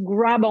wanted to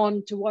grab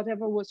on to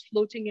whatever was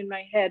floating in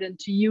my head and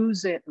to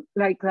use it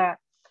like that.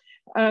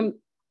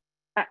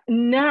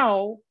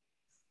 Now,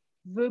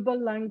 verbal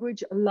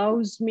language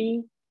allows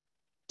me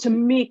to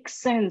make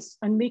sense,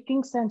 and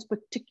making sense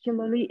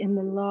particularly in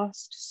the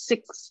last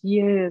 6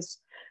 years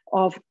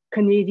of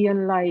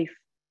Canadian life,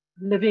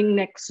 living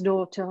next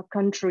door to a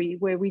country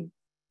where we,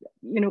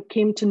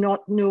 came to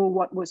not know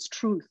what was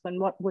truth and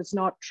what was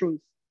not truth.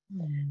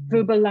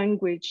 Verbal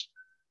language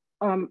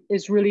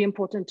is really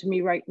important to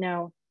me right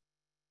now,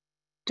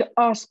 to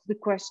ask the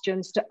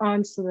questions, to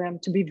answer them,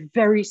 to be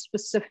very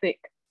specific,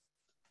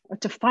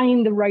 to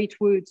find the right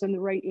words and the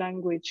right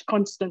language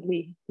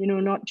constantly,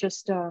 not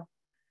just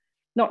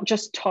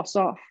toss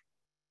off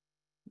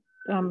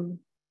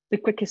the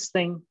quickest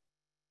thing.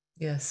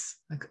 Yes,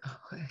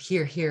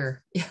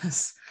 here,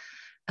 yes.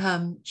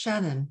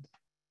 Shannon,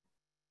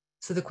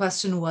 so the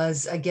question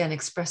was, again,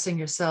 expressing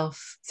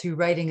yourself through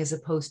writing as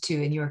opposed to,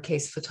 in your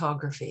case,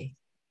 photography.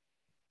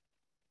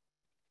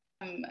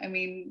 I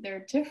mean,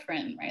 they're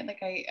different, right? Like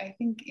I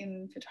think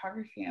in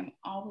photography, I'm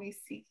always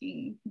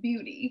seeking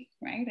beauty,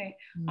 right? I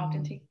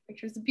often take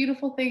pictures of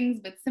beautiful things,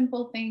 but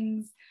simple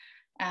things.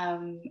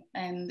 And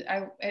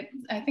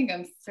I think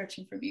I'm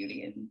searching for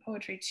beauty in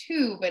poetry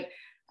too, but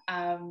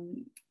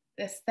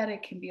the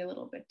aesthetic can be a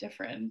little bit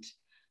different.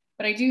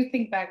 But I do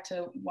think back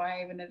to why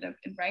I even ended up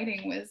in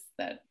writing was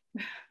that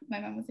my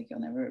mom was like,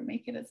 you'll never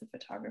make it as a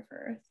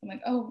photographer. So I'm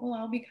like, oh, well,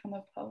 I'll become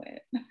a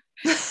poet.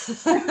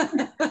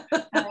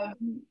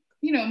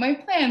 My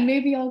plan,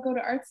 maybe I'll go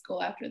to art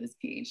school after this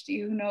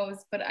PhD, who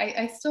knows? But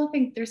I still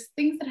think there's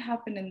things that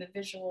happen in the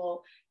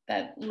visual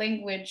that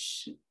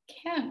language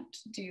can't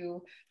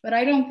do. But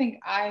I don't think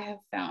I have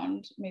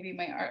found maybe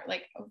my art,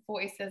 like a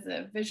voice as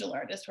a visual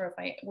artist, or if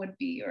I would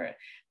be,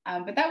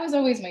 but that was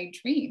always my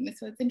dream.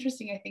 So it's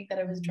interesting, I think, that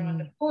I was drawn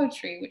to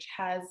poetry, which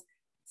has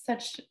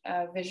such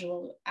a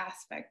visual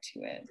aspect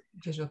to it.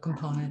 Visual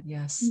component,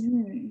 yes.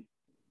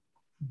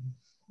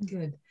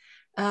 Good.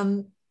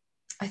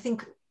 I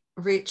think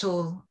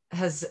Rachel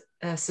has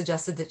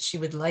suggested that she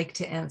would like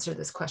to answer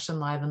this question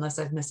live, unless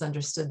I've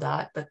misunderstood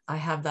that, but I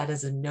have that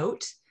as a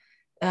note.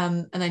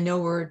 And I know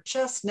we're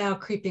just now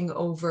creeping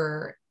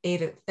over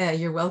 8.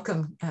 You're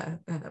welcome.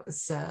 That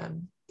was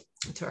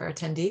to our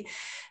attendee.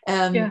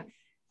 Yeah.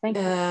 Thank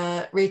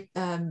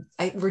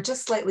you. We're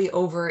just slightly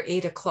over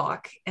 8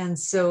 o'clock. And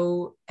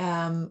so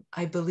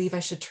I believe I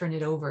should turn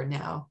it over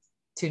now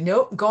to,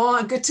 nope, go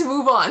on, good to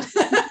move on.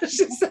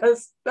 She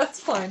says, that's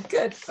fine,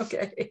 good,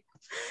 okay.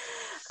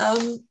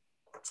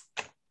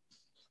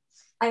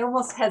 I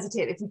almost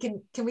hesitate. If we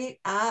can we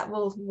add,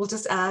 we'll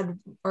just add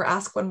or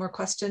ask one more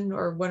question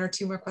or 1 or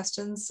 2 more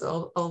questions.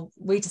 I'll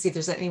wait to see if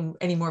there's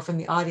any more from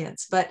the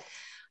audience. But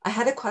I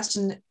had a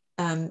question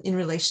in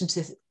relation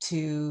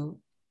to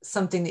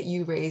something that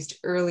you raised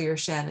earlier,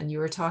 Shannon. You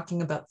were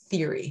talking about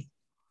theory.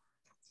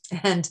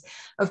 And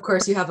of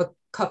course, you have a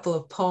couple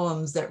of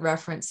poems that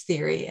reference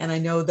theory. And I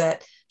know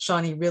that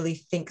Shani really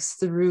thinks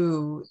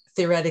through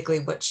theoretically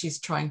what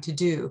she's trying to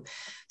do.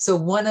 So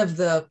one of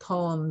the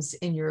poems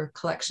in your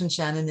collection,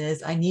 Shannon,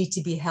 is I Need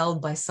to Be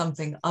Held by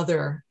Something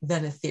Other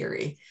Than a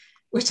Theory,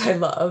 which I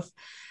love.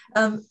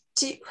 Do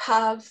you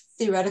have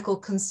theoretical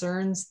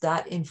concerns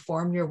that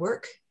inform your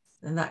work?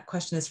 And that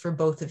question is for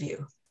both of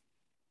you.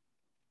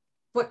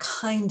 What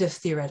kind of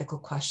theoretical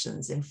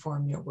questions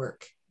inform your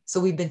work? So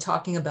we've been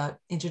talking about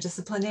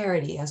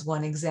interdisciplinarity as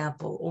one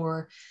example,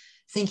 or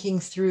thinking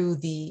through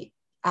the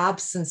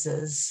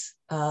absences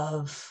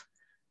of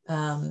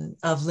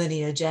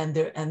lineage and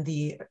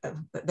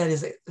that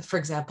is, for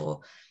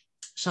example,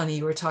 Shani,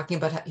 you were talking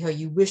about how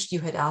you wished you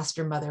had asked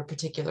your mother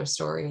particular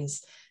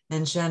stories,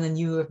 and Shannon,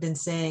 you have been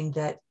saying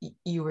that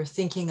you were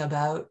thinking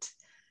about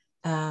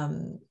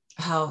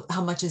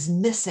how much is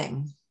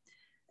missing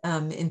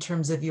in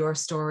terms of your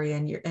story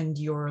and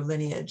your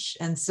lineage.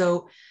 And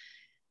so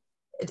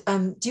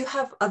do you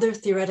have other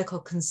theoretical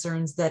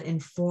concerns that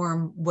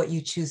inform what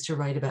you choose to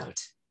write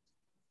about?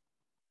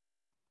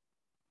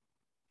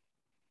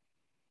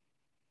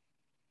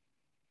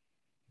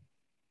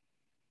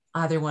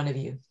 Either one of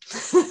you.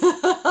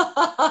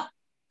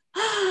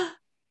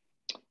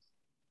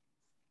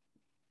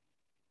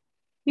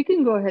 You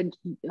can go ahead,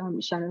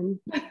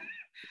 Shannon,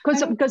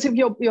 because of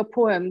your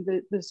poem,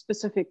 the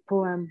specific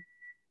poem.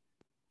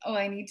 Oh,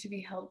 I need to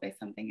be held by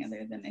something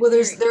other than. Well,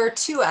 there are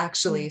 2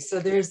 actually. So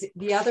there's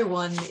the other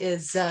one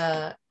is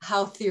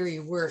how theory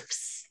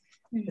works.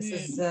 This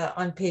is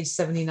on page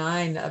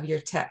 79 of your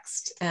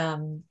text,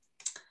 and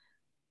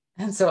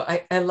so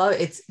I love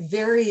it. It's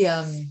very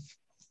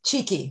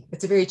cheeky.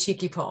 It's a very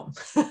cheeky poem.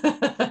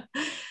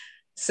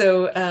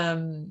 So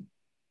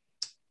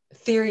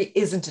theory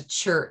isn't a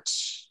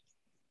church.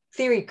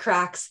 Theory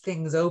cracks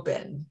things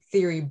open.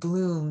 Theory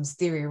blooms,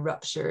 theory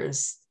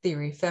ruptures,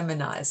 theory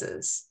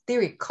feminizes,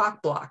 theory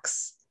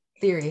cockblocks,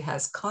 theory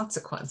has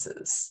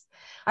consequences.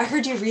 I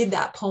heard you read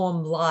that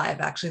poem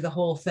live, actually, the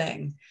whole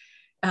thing,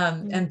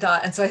 and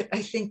so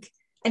I think,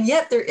 and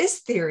yet there is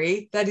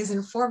theory that is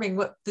informing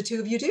what the two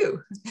of you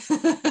do.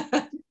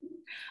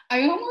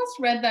 I almost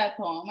read that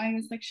poem. I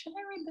was like, should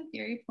I read the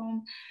theory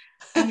poem?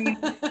 I mean,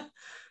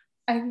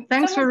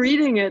 thanks for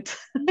reading it.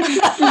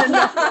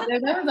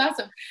 That was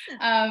awesome.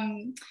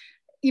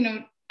 You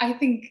know, I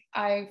think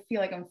I feel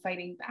like I'm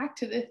fighting back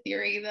to the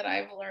theory that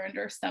I've learned,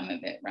 or some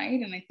of it,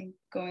 right? And I think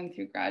going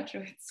through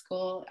graduate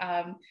school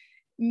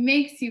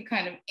makes you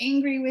kind of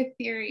angry with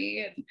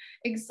theory and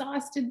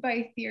exhausted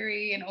by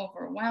theory and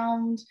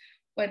overwhelmed.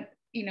 But,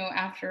 you know,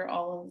 after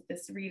all of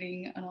this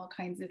reading on all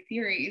kinds of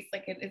theories,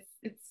 like it's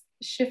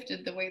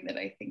shifted the way that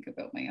I think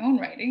about my own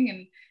writing.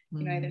 And,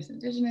 you know, there's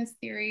Indigenous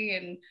theory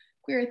and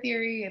queer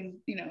theory and,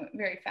 you know,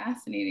 very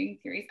fascinating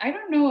theories. I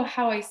don't know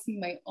how I see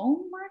my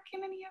own work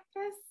in any of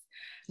this.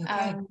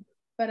 Okay.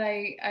 But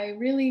I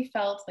really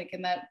felt like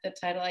in the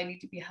title, I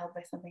need to be held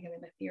by something other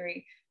than a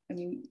theory. I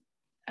mean,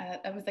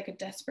 that was like a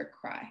desperate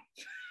cry.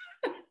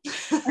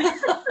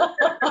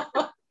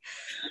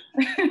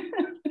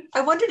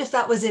 I wondered if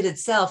that was it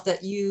itself,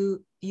 that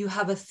you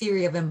have a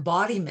theory of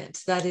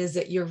embodiment. That is,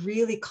 that you're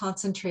really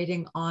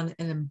concentrating on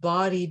an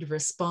embodied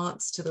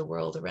response to the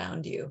world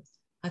around you.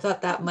 I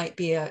thought that might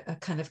be a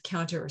kind of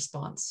counter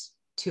response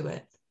to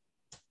it,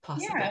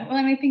 possibly. Yeah, well,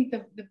 and I think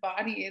the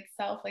body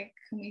itself, like,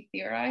 can we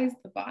theorize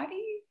the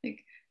body?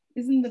 Like,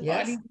 isn't the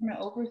body going to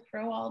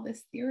overthrow all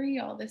this theory,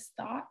 all this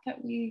thought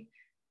that we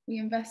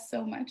invest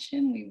so much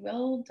in? We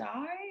will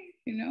die,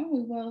 you know,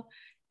 we will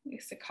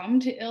succumb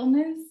to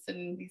illness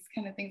and these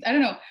kind of things. I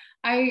don't know.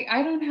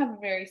 I don't have a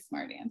very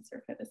smart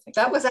answer for this.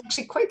 That was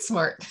actually quite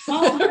smart.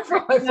 Oh,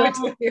 from my point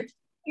of view.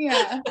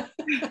 Yeah.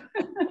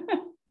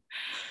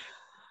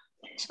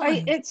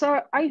 It's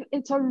a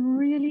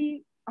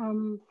really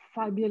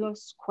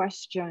fabulous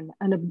question,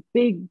 and a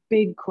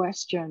big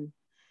question,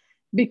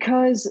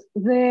 because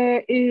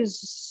there is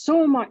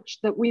so much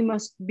that we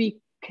must be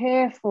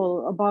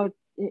careful about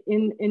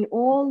in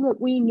all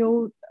that we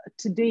know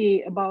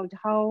today about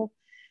how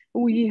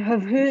we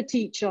have hurt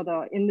each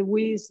other in the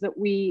ways that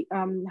we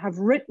have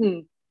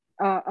written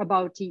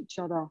about each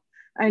other,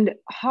 and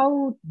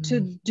how to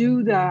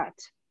do that,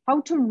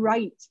 how to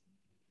write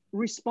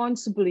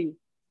responsibly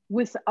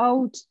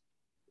without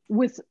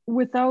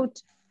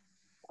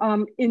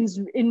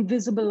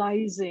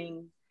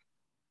invisibilizing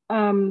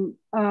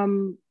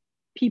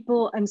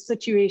people and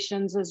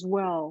situations as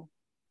well.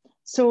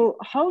 So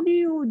how do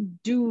you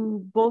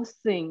do both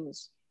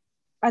things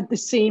at the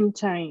same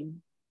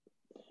time?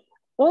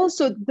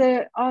 Also,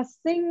 there are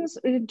things,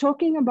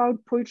 talking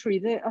about poetry,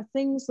 there are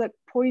things that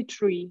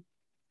poetry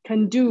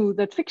can do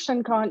that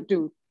fiction can't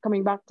do,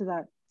 coming back to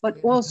that, but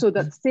also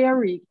that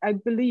theory, I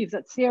believe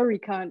that theory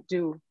can't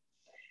do.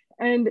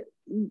 And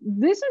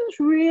this is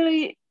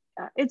really,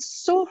 it's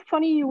so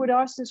funny you would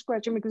ask this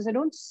question, because I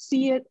don't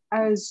see it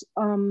as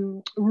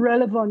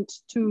relevant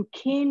to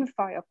Cane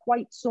Fire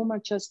quite so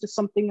much as to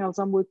something else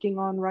I'm working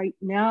on right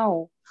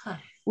now,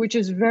 which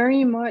is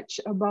very much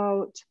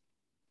about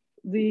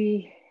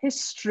the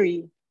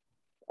history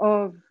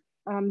of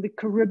the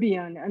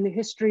Caribbean and the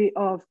history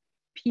of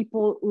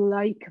people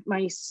like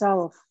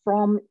myself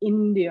from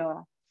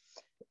India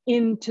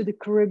into the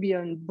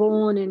Caribbean,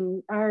 born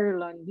in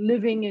Ireland,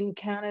 living in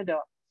Canada.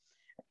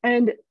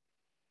 And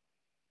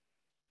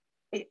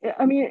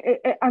I mean,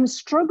 I'm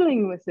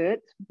struggling with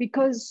it,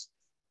 because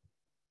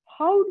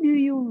how do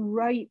you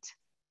write?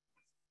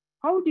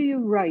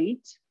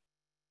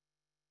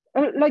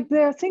 Like,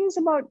 there are things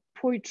about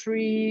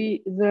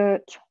poetry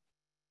that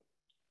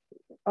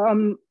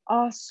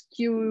ask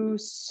you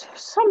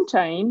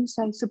sometimes,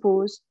 I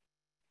suppose,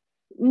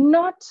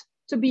 not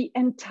to be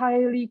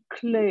entirely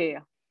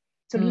clear,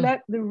 to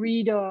let the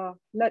reader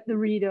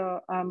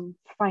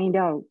find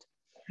out.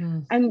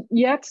 And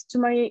yet, to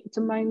my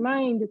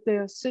mind,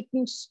 there are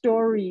certain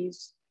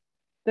stories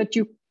that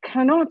you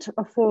cannot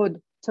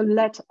afford to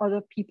let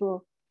other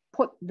people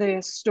put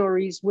their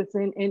stories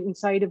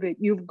inside of it.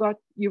 You've got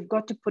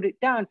to put it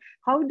down.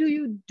 How do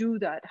you do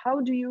that? How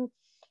do you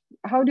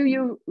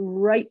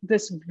write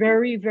this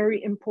very,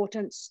 very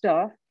important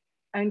stuff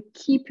and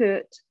keep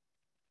it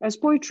as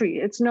poetry?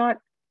 It's not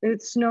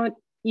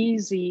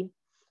easy,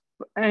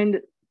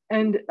 and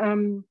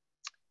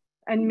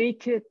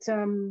make it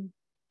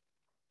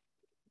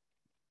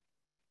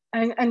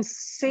and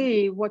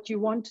say what you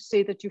want to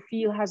say that you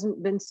feel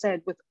hasn't been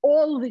said, with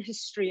all the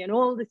history and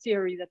all the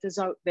theory that is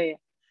out there.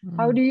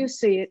 How do you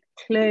say it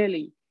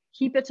clearly?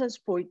 Keep it as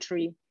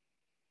poetry,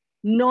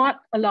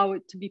 not allow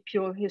it to be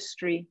pure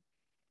history,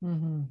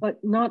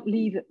 but not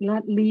leave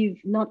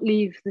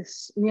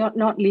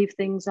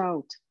things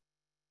out.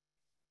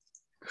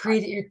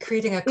 You're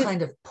creating a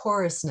kind of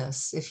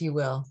porousness, if you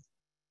will.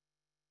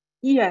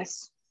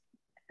 Yes.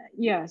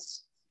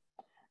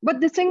 But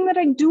the thing that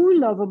I do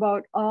love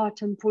about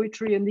art and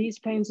poetry and these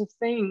kinds of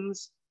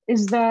things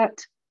is that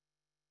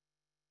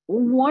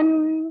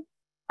one,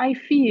 I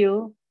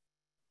feel,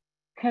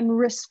 can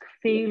risk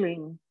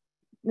failing.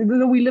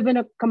 We live in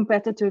a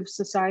competitive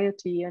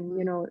society, and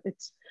you know,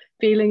 it's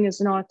failing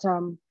is not.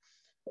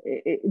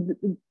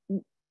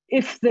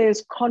 If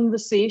there's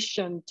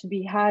conversation to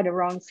be had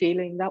around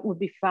failing, that would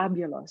be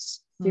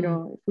fabulous. You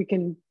know, if we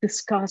can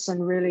discuss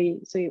and really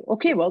say,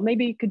 okay, well,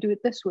 maybe you could do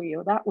it this way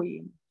or that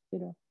way. You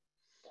know,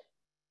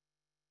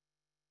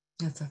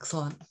 that's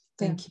excellent.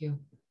 Thank you.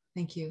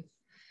 Thank you.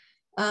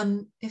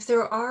 If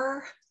there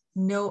are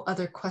no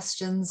other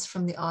questions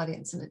from the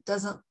audience, and it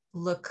doesn't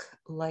look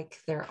like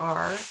there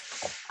are,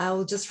 I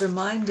will just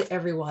remind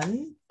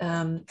everyone,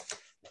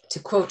 to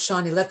quote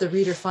Shani, let the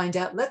reader find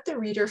out, let the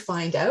reader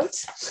find out.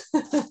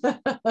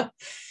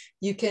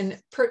 You can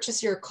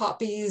purchase your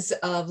copies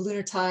of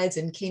Lunar Tides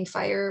and Cane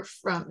Fire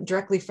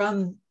directly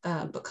from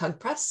Book Hug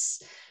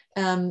Press.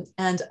 And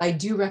I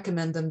do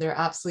recommend them. They're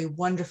absolutely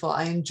wonderful.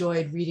 I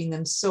enjoyed reading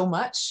them so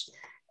much.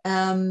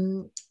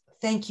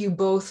 Thank you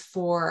both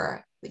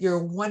for your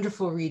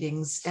wonderful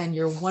readings and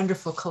your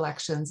wonderful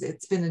collections.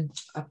 It's been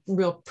a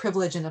real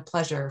privilege and a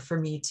pleasure for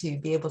me to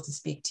be able to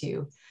speak to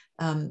you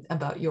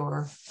about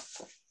your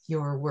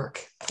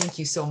work. Thank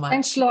you so much.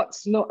 Thanks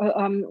lots,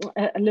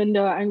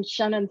 Linda and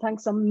Shannon.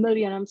 Thanks a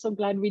million. I'm so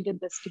glad we did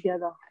this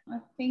together.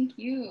 Thank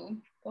you.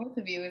 Both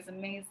of you is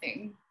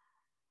amazing.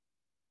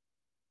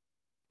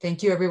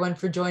 Thank you everyone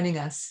for joining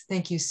us.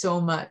 Thank you so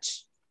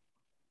much.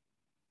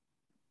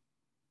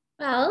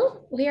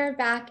 Well, we are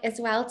back as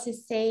well to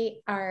say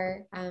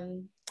our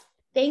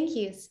thank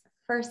yous,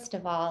 first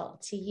of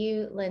all, to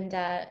you,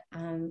 Linda,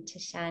 to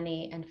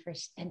Shani,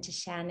 and to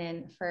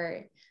Shannon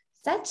for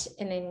such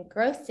an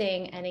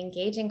engrossing and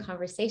engaging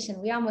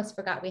conversation. We almost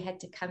forgot we had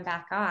to come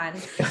back on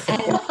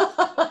and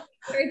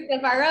words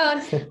of our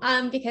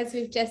own because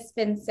we've just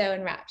been so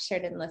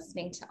enraptured in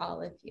listening to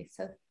all of you.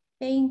 So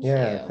thank you.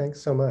 Yeah,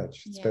 thanks so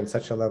much. It's been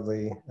such a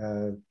lovely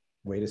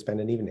way to spend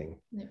an evening.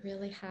 It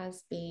really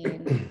has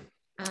been.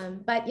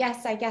 But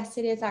yes, I guess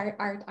it is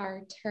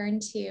our turn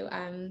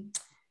to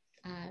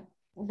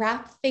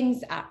wrap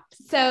things up.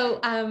 So,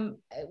 and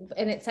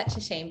it's such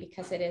a shame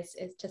because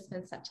it's just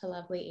been such a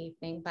lovely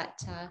evening, but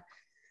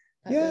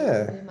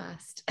yeah, we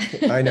must.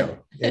 I know,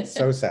 it's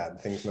so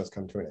sad. Things must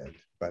come to an end,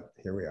 but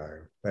here we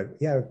are. But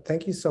yeah,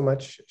 thank you so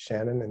much,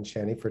 Shannon and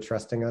Shani, for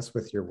trusting us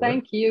with your work.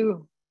 Thank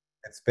you.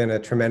 It's been a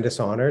tremendous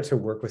honor to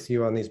work with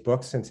you on these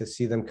books and to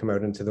see them come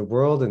out into the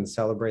world and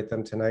celebrate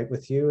them tonight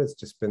with you. It's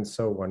just been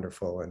so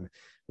wonderful. And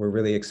we're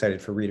really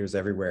excited for readers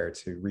everywhere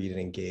to read and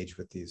engage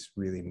with these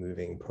really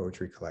moving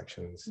poetry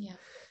collections. Yeah.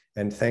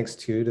 And thanks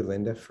too to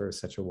Linda for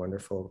such a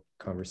wonderful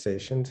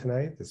conversation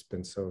tonight. It's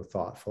been so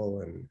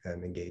thoughtful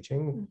and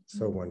engaging,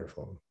 so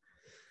wonderful.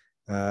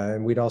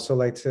 And we'd also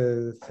like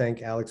to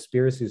thank Alex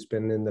Spears, who's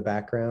been in the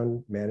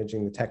background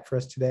managing the tech for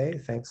us today.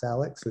 Thanks,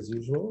 Alex, as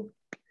usual.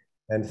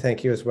 And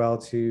thank you as well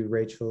to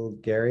Rachel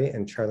Gary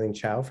and Charlene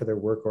Chow for their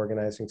work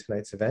organizing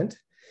tonight's event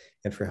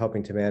and for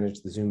helping to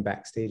manage the Zoom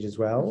backstage as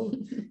well.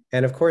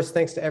 And of course,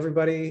 thanks to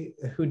everybody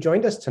who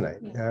joined us tonight.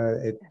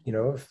 You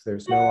know, if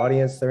there's no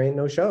audience, there ain't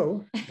no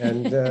show.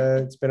 And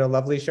it's been a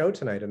lovely show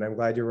tonight. And I'm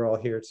glad you were all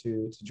here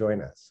to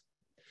join us.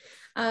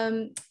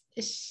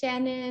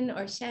 Shannon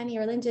or Shani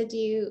or Linda,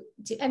 do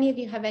any of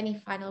you have any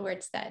final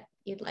words that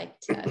you'd like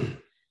to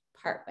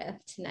part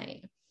with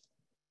tonight?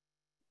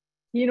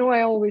 You know,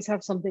 I always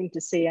have something to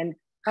say, and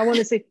I want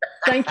to say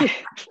thank you.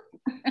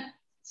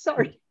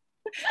 Sorry,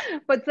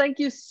 but thank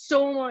you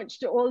so much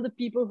to all the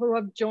people who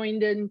have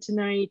joined in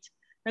tonight.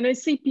 And I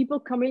see people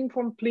coming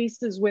from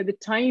places where the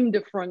time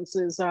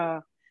differences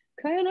are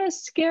kind of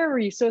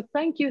scary. So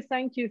thank you,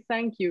 thank you,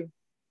 thank you.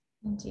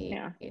 Indeed,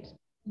 yeah.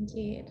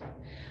 Indeed.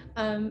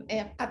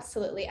 Yeah,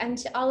 absolutely. And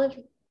to all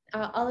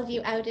of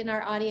you out in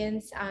our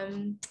audience,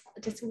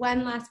 just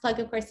one last plug,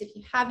 of course, if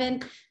you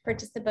haven't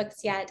purchased the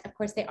books yet, of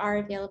course, they are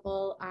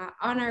available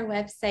on our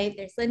website.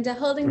 There's Linda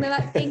holding them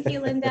up. Thank you,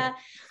 Linda.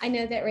 I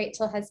know that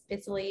Rachel has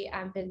busily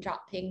been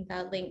dropping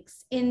the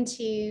links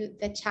into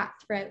the chat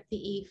throughout the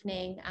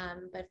evening,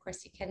 but of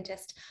course, you can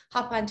just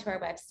hop onto our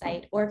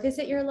website or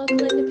visit your local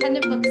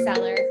independent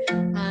bookseller.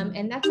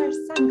 And that's our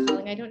son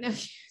calling. I don't know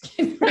if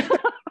you can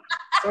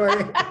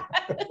Sorry.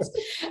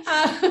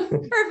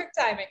 Perfect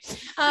timing.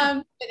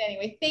 But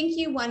anyway, thank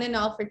you one and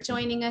all for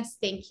joining us.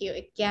 Thank you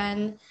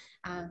again,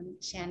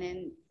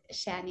 Shannon,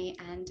 Shani,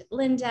 and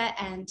Linda,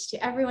 and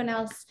to everyone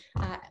else.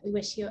 We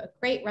wish you a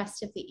great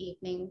rest of the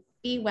evening.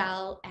 Be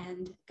well,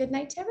 and good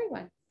night to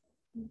everyone.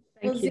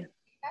 Thank you.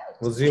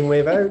 We'll Zoom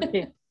wave out.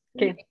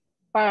 Okay.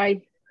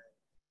 Bye.